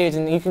can be saved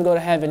and you can go to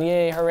heaven.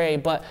 Yay, hooray.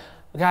 But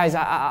guys,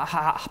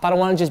 I don't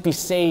want to just be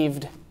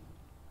saved.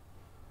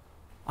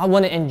 I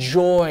want to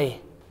enjoy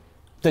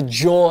the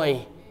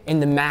joy in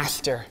the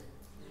Master.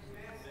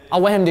 I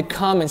want him to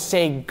come and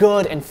say,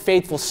 "Good and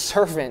faithful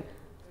servant."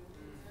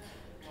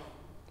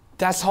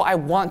 That's how I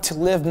want to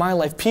live my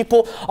life.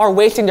 People are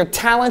wasting their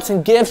talents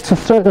and gifts to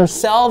serve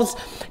themselves.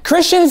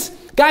 Christians,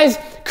 guys,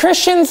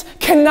 Christians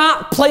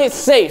cannot play it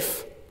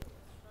safe.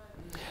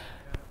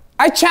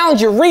 I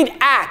challenge you, read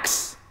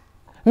Acts.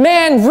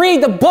 Man,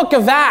 read the book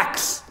of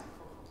Acts.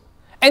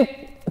 And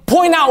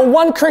point out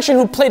one Christian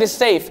who played it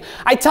safe.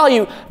 I tell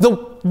you,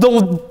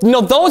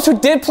 those who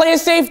did play it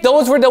safe,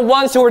 those were the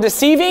ones who were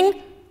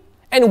deceiving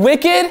and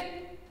wicked,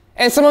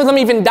 and some of them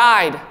even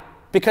died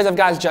because of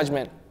God's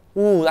judgment.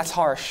 Ooh, that's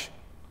harsh.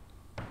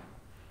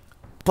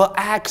 But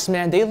Acts,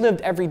 man, they lived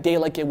every day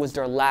like it was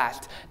their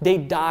last. They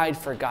died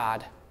for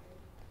God.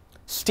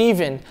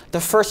 Stephen, the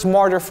first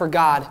martyr for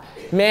God,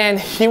 man,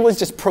 he was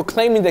just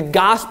proclaiming the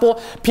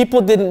gospel.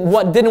 People didn't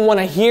want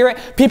to hear it.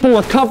 People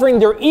were covering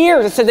their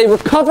ears. It said they were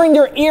covering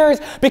their ears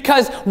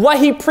because what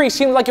he preached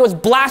seemed like it was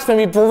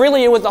blasphemy, but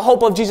really it was the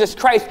hope of Jesus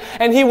Christ.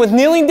 And he was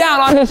kneeling down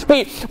on his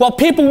feet while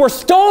people were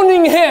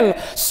stoning him.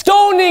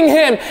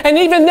 And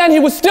even then he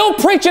was still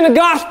preaching the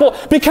gospel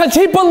because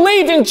he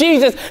believed in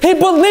Jesus. He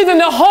believed in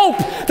the hope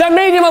that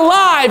made him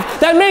alive,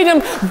 that made him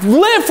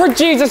live for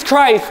Jesus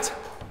Christ.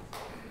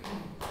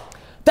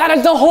 That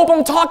is the hope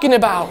I'm talking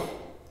about.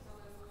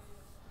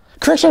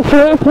 Christians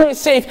cannot play it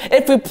safe.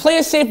 If we play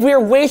it safe, we are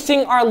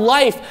wasting our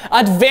life.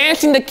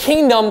 Advancing the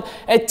kingdom,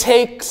 it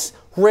takes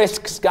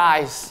risks,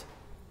 guys.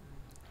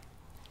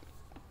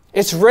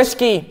 It's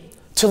risky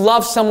to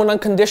love someone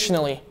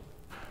unconditionally.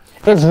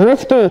 It's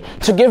risky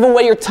to give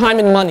away your time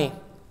and money.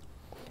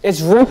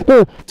 It's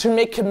risky to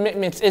make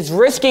commitments. It's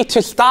risky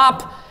to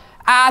stop,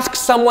 ask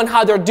someone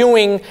how they're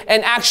doing,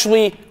 and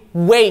actually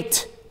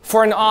wait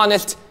for an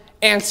honest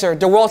answer.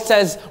 The world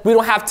says we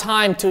don't have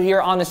time to hear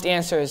honest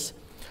answers.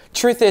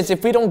 Truth is,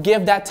 if we don't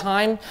give that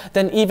time,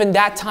 then even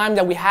that time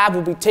that we have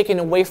will be taken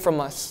away from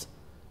us.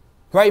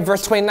 Right?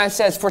 Verse 29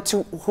 says, For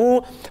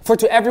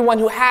to everyone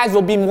who has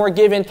will be more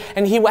given,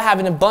 and he will have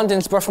an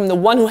abundance. But from the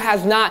one who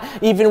has not,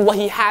 even what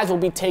he has will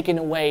be taken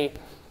away.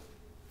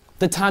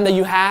 The time that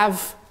you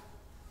have,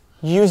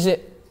 use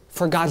it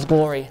for God's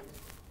glory.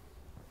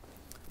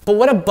 But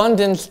what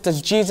abundance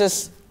does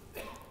Jesus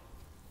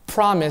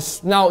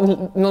promise? Now,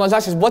 let's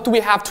ask this, what do we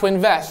have to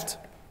invest?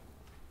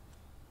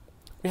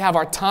 We have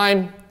our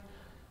time,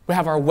 we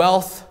have our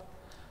wealth,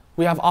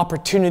 we have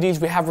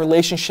opportunities, we have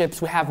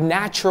relationships, we have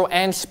natural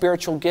and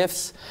spiritual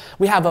gifts.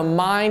 We have a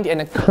mind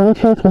and a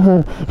conscience, we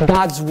have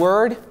God's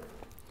word.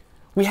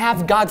 We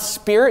have God's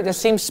Spirit, the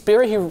same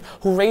Spirit who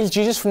raised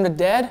Jesus from the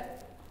dead.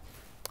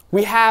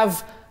 We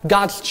have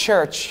God's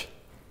church.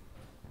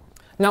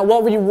 Now,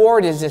 what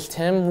reward is this,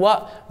 Tim?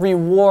 What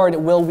reward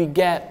will we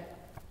get?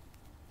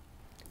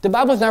 The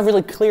Bible's not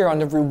really clear on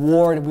the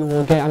reward we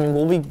will get. I mean,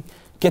 will we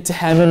get to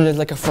heaven, there's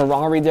like a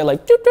Ferrari there,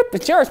 like, doop, doop,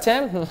 it's yours,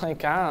 Tim. I'm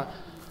like, I'm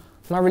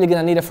not really going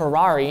to need a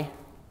Ferrari.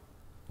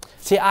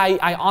 See,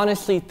 I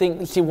honestly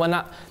think,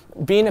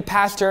 being a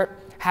pastor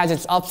has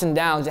its ups and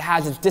downs. It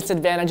has its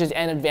disadvantages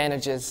and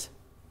advantages.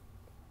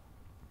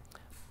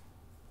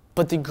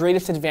 But the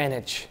greatest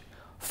advantage,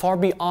 far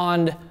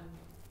beyond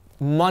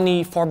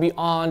money, far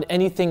beyond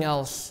anything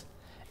else,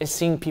 is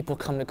seeing people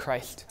come to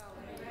Christ.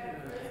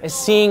 Is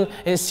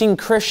seeing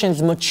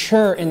Christians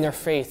mature in their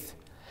faith.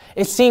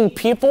 It's seeing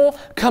people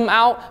come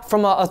out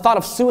from a thought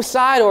of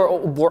suicide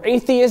or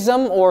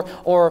atheism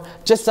or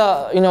just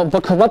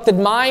a corrupted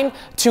mind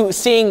to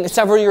seeing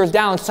several years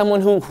down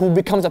someone who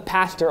becomes a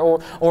pastor or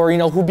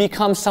who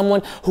becomes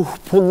someone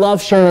who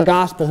loves sharing the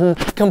gospel, who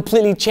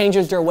completely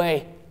changes their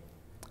way.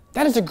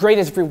 That is the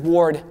greatest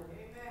reward. Amen.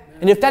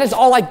 And if that is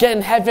all I get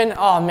in heaven,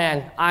 oh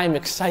man, I'm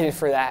excited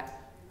for that.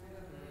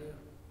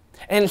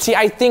 And see,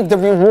 I think the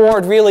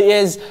reward really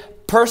is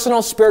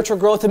personal spiritual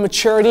growth and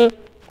maturity.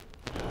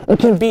 It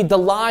can be the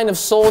line of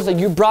souls that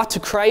you brought to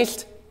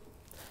Christ.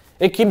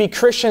 It can be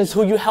Christians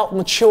who you helped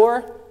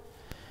mature.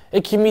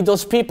 It can be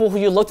those people who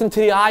you looked into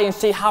the eye and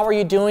say, how are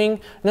you doing?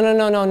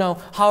 No.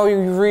 How are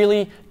you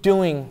really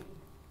doing?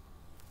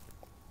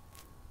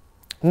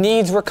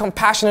 Needs were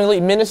compassionately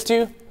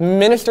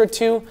ministered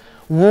to.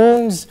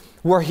 Wounds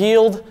were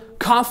healed.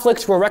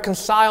 Conflicts were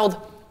reconciled.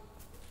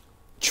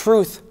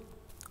 Truth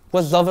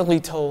was lovingly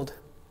told.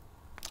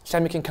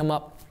 Sammy can come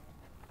up.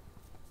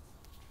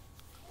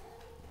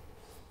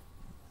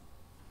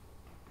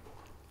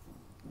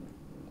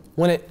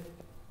 When it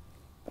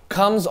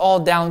comes all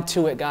down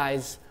to it,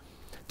 guys,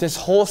 this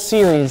whole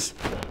series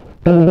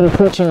that we've been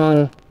preaching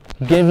on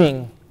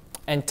giving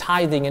and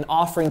tithing and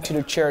offering to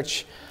the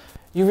church,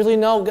 you really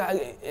know, guys,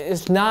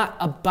 it's not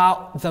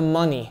about the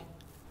money.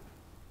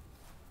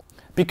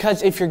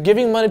 Because if you're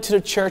giving money to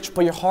the church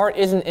but your heart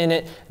isn't in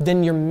it,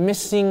 then you're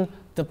missing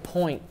the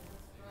point.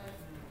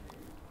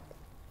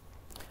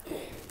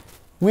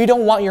 We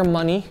don't want your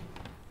money.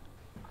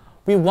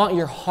 We want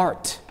your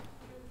heart.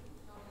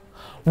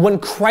 When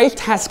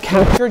Christ has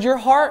captured your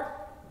heart,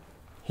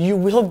 you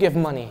will give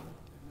money.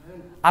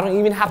 I don't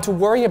even have to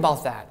worry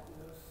about that.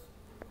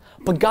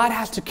 But God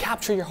has to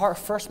capture your heart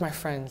first, my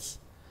friends.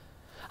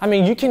 I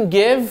mean, you can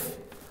give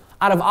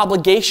out of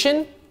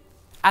obligation,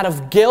 out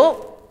of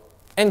guilt,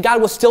 and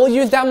God will still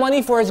use that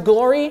money for His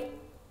glory.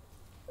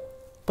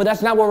 But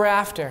that's not what we're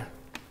after.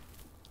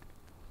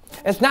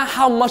 It's not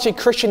how much a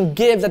Christian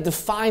gives that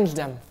defines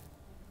them.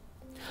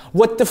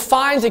 What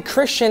defines a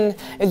Christian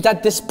is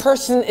that this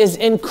person is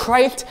in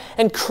Christ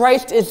and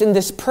Christ is in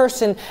this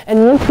person,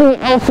 and nothing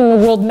else in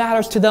the world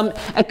matters to them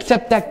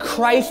except that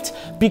Christ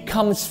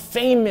becomes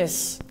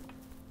famous.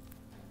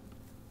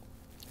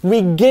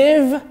 We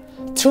give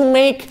to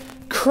make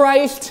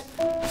Christ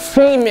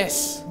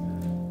famous.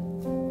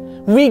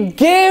 We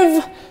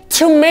give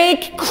to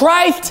make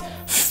Christ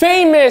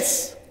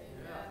famous.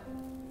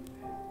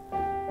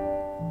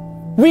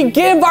 We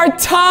give our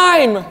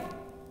time.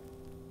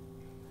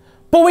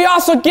 But we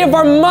also give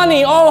our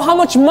money. Oh, how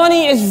much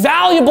money is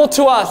valuable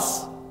to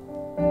us.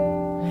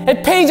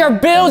 It pays our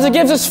bills. It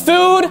gives us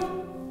food.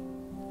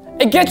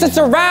 It gets us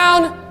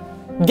around.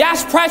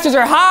 Gas prices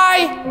are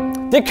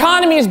high. The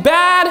economy is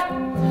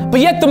bad.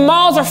 But yet the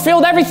malls are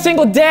filled every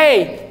single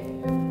day.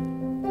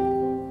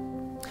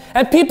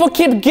 And people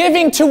keep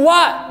giving to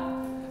what?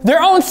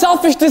 Their own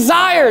selfish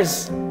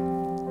desires.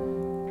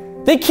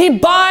 They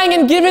keep buying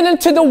and giving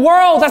into the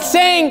world that's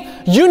saying,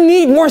 you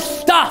need more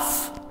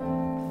stuff.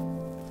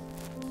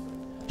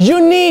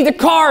 You need the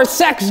cars,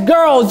 sex,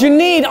 girls. You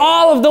need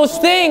all of those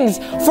things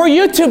for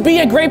you to be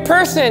a great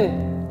person.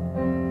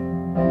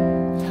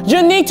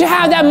 You need to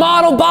have that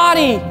model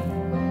body.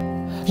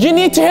 You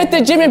need to hit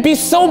the gym and be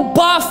so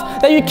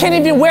buff that you can't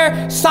even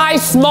wear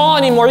size small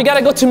anymore. You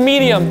gotta go to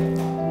medium.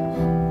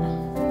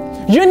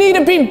 You need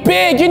to be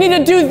big. You need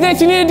to do this.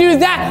 You need to do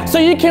that so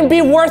you can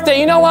be worth it.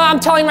 You know what I'm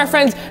telling my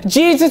friends?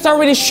 Jesus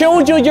already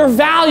showed you your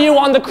value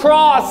on the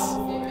cross.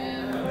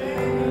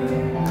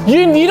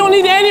 You don't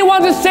need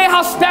anyone to say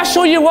how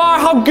special you are,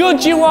 how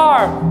good you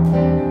are,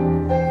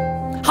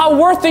 how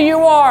worth it you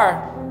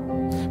are.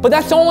 But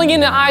that's only in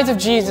the eyes of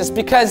Jesus,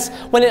 because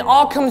when it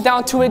all comes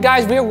down to it,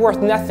 guys, we're worth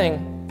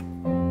nothing.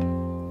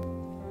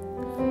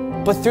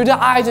 But through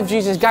the eyes of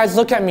Jesus, guys,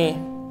 look at me.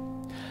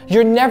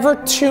 You're never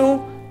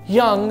too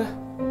young.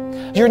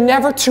 You're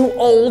never too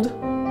old.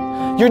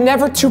 You're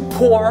never too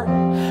poor.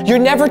 You're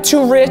never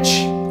too rich.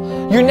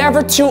 You're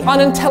never too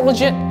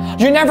unintelligent.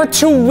 You're never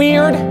too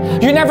weird.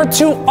 You're never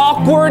too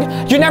awkward.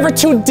 You're never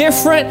too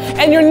different.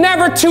 And you're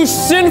never too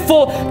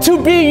sinful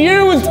to be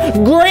used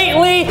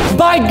greatly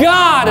by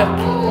God.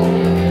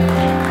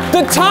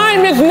 The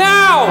time is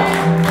now.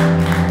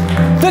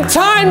 The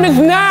time is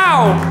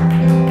now.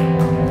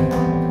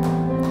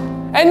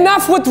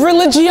 Enough with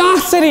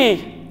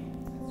religiosity.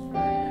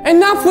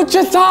 Enough with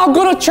just, I'll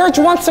go to church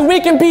once a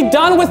week and be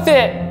done with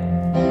it.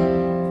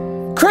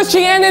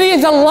 Christianity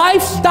is a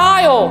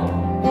lifestyle.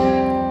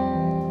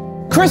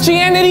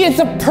 Christianity is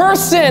a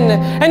person,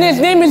 and His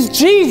name is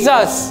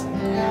Jesus.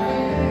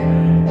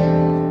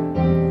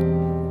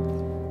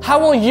 How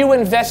will you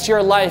invest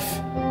your life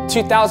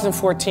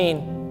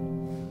 2014?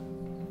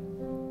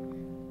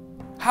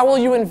 How will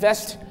you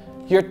invest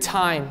your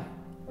time?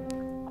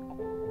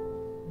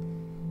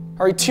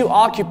 Are you too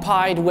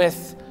occupied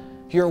with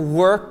your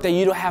work that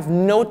you don't have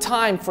no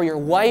time for your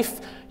wife,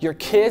 your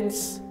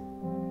kids?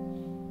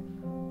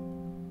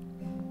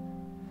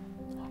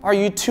 Are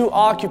you too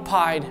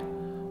occupied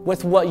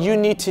with what you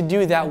need to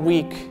do that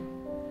week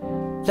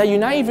that you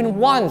not even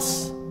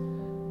once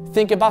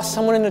Think about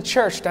someone in the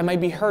church that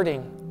might be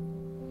hurting.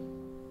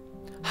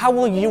 How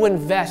will you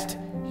invest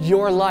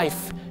your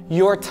life,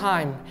 your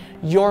time,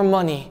 your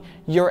money,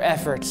 your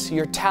efforts,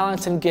 your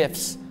talents and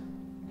gifts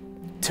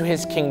to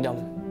His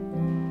kingdom?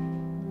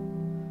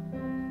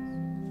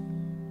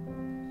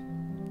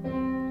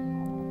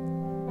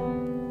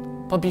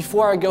 But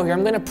before I go here,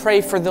 I'm going to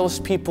pray for those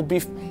people.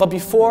 But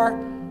before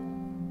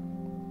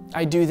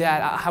I do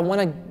that, I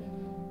want to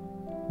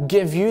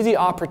give you the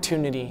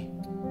opportunity.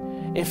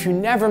 If you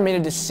never made a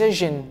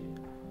decision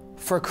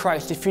for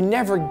Christ, if you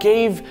never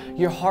gave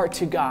your heart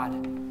to God,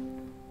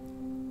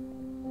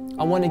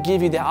 I want to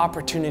give you the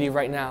opportunity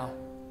right now.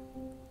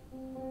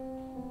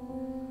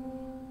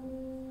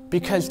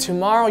 Because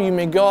tomorrow you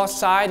may go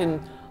outside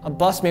and a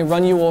bus may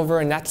run you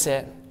over and that's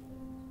it.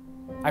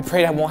 I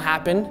pray that won't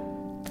happen.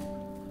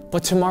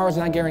 But tomorrow's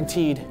not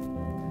guaranteed.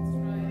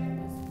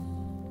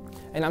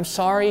 And I'm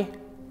sorry,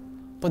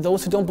 but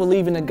those who don't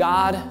believe in a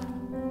God,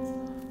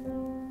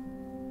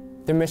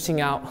 they're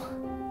missing out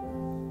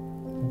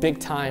big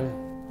time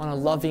on a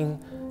loving,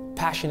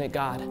 passionate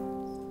God.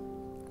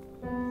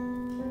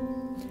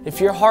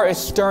 If your heart is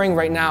stirring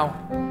right now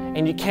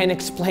and you can't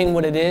explain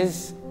what it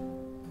is,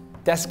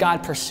 that's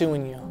God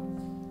pursuing you.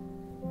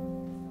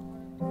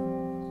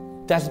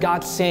 That's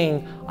God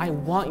saying, I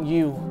want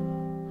you.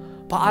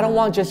 But I don't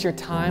want just your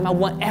time. I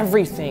want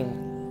everything.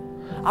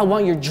 I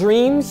want your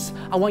dreams.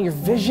 I want your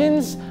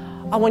visions.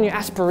 I want your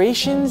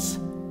aspirations.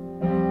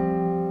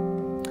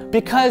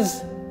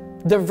 Because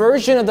the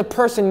version of the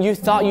person you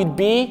thought you'd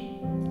be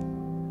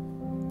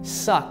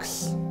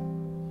sucks.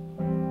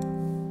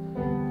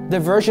 The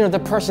version of the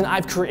person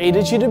I've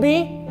created you to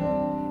be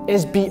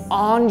is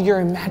beyond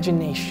your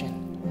imagination.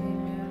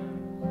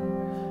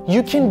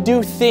 You can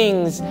do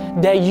things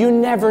that you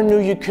never knew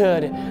you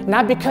could,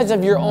 not because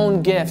of your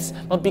own gifts,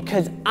 but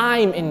because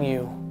I'm in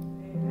you.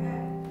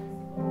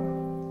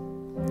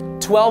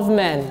 12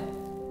 men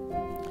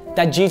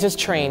that Jesus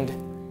trained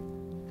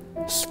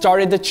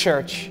started the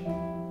church,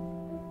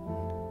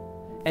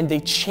 and they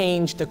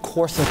changed the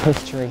course of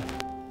history.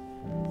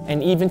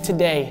 And even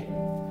today,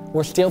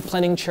 we're still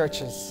planting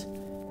churches.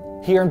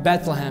 Here in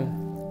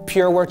Bethlehem,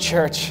 Pure Word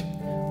Church,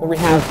 where we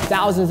have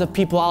thousands of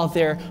people out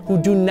there who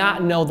do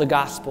not know the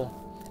gospel,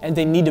 and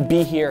they need to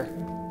be here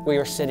where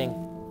you're sitting.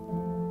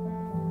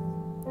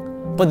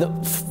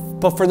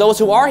 But for those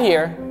who are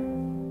here,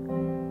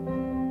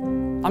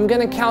 I'm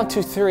gonna count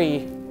to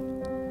 3.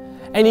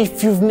 And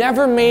if you've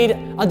never made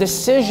a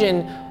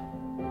decision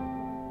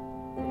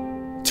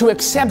to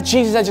accept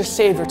Jesus as your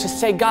Savior, to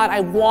say, God, I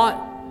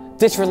want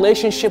this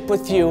relationship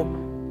with you,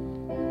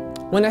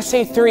 when I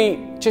say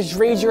 3, just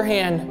raise your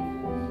hand.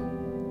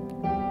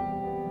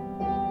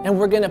 And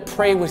we're going to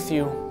pray with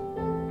you.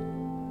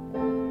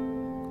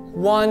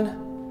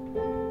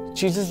 1,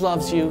 Jesus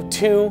loves you.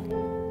 2,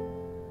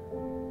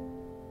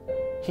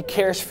 He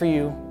cares for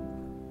you.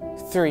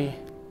 3,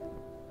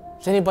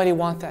 does anybody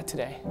want that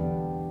today?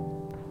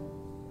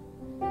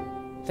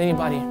 Does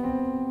anybody?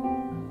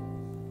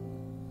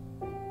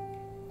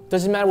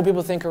 Doesn't matter what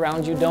people think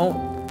around you. Don't.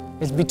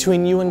 It's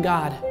between you and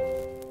God.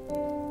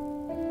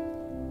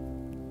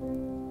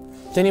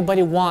 Does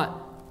anybody want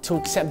to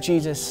accept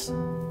Jesus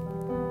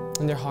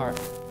in their heart?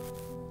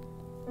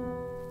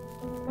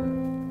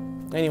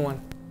 Anyone?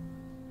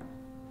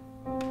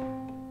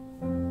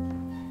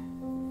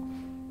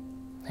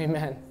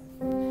 Amen.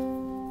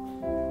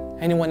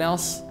 Anyone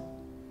else?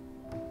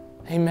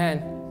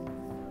 Amen.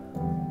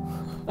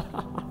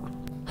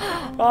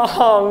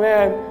 Oh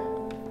man.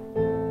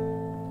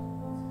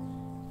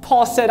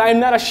 Paul said, I am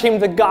not ashamed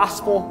of the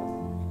gospel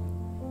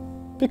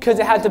because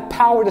it has the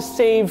power to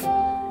save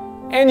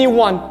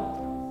anyone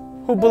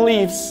who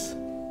believes.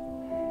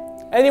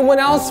 Anyone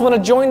else want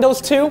to join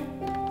those 2?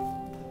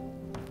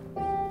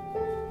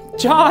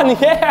 John,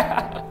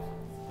 yeah.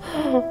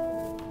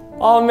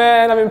 Oh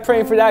man, I've been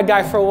praying for that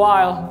guy for a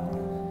while.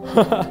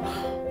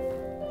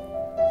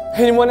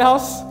 Anyone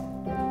else?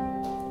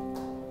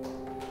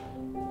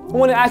 I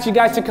want to ask you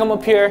guys to come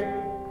up here.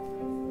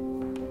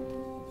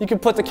 You can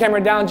put the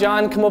camera down,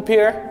 John. Come up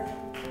here.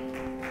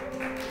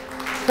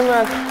 Come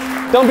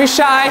on. Don't be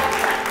shy.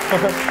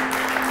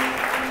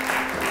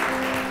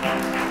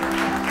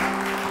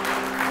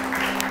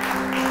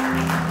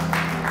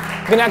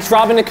 I'm going to ask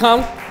Robin to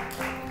come.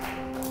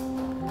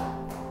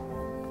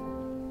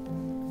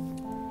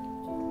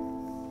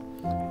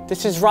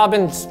 This is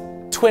Robin's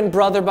twin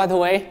brother, by the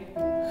way.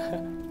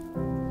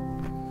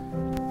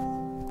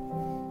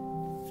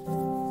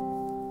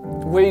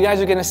 Where you guys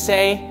are going to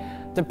say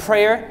the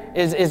prayer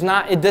is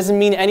not, it doesn't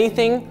mean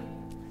anything,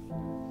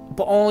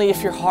 but only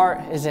if your heart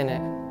is in it.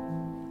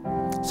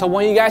 So I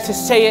want you guys to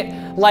say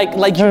it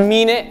like you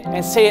mean it,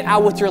 and say it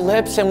out with your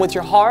lips and with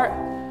your heart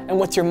and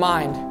with your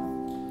mind.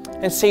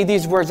 And say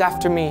these words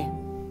after me.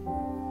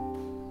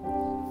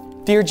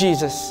 Dear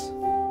Jesus,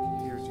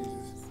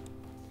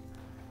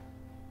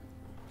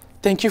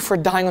 thank you for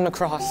dying on the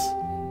cross.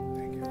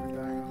 Thank you for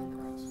dying on the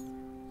cross.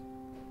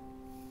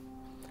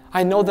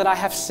 I know that I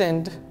have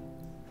sinned.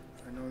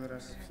 I know that I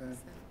have sinned.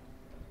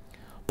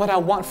 But I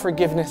want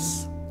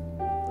forgiveness.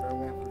 But I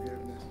want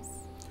forgiveness.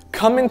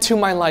 come into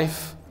my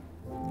life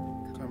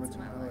come into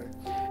my life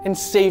and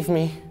save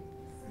me.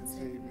 and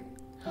save me.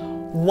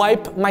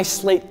 Wipe my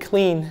slate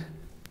clean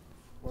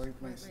Wipe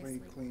my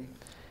slate clean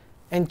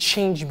and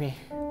change me.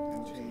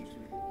 and change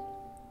me.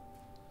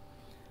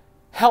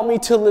 Help me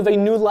to live a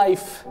new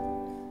life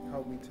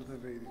Help me to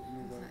live a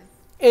new life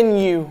in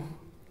you,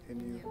 in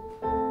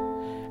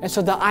you, and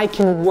so that I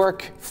can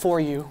work for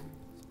you.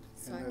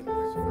 and that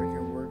so I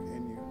can work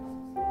in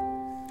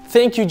you.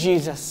 Thank you,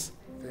 Jesus.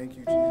 Thank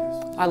you,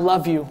 Jesus. I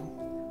love you.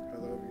 I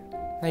love you.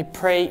 And I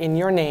pray in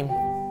your name.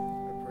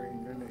 I pray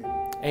in your name.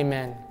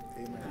 Amen.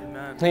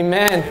 Amen.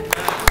 Amen.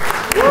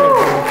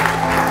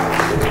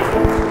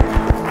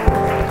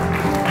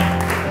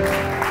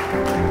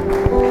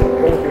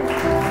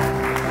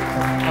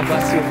 God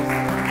bless you.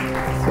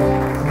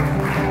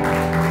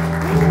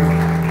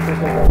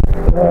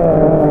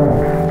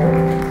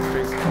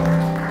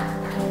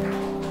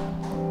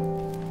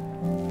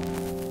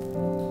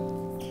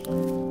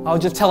 I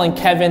was just telling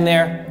Kevin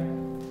there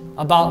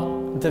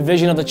about the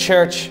vision of the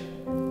church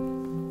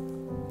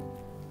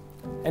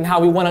and how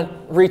we want to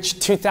reach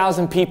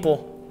 2,000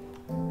 people.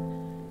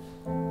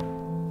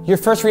 Your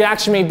first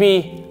reaction may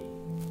be,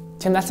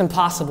 Tim, that's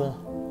impossible.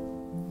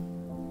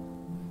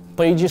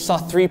 But you just saw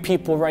 3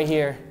 people right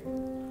here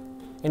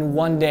in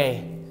one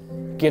day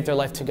give their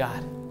life to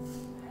God.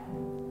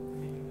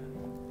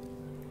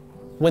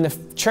 When the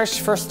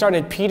church first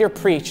started, Peter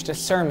preached a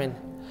sermon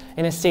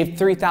and it saved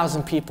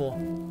 3,000 people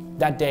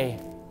that day.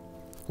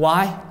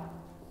 Why?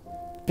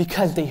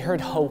 Because they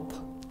heard hope.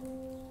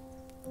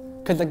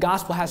 Because the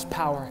gospel has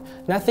power.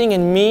 Nothing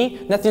in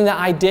me, nothing that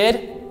I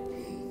did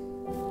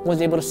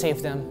was able to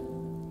save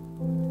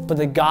them. But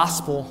the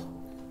gospel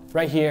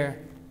right here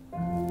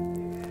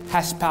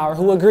has power.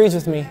 Who agrees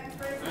with me?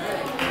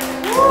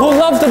 Who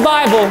loves the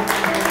Bible?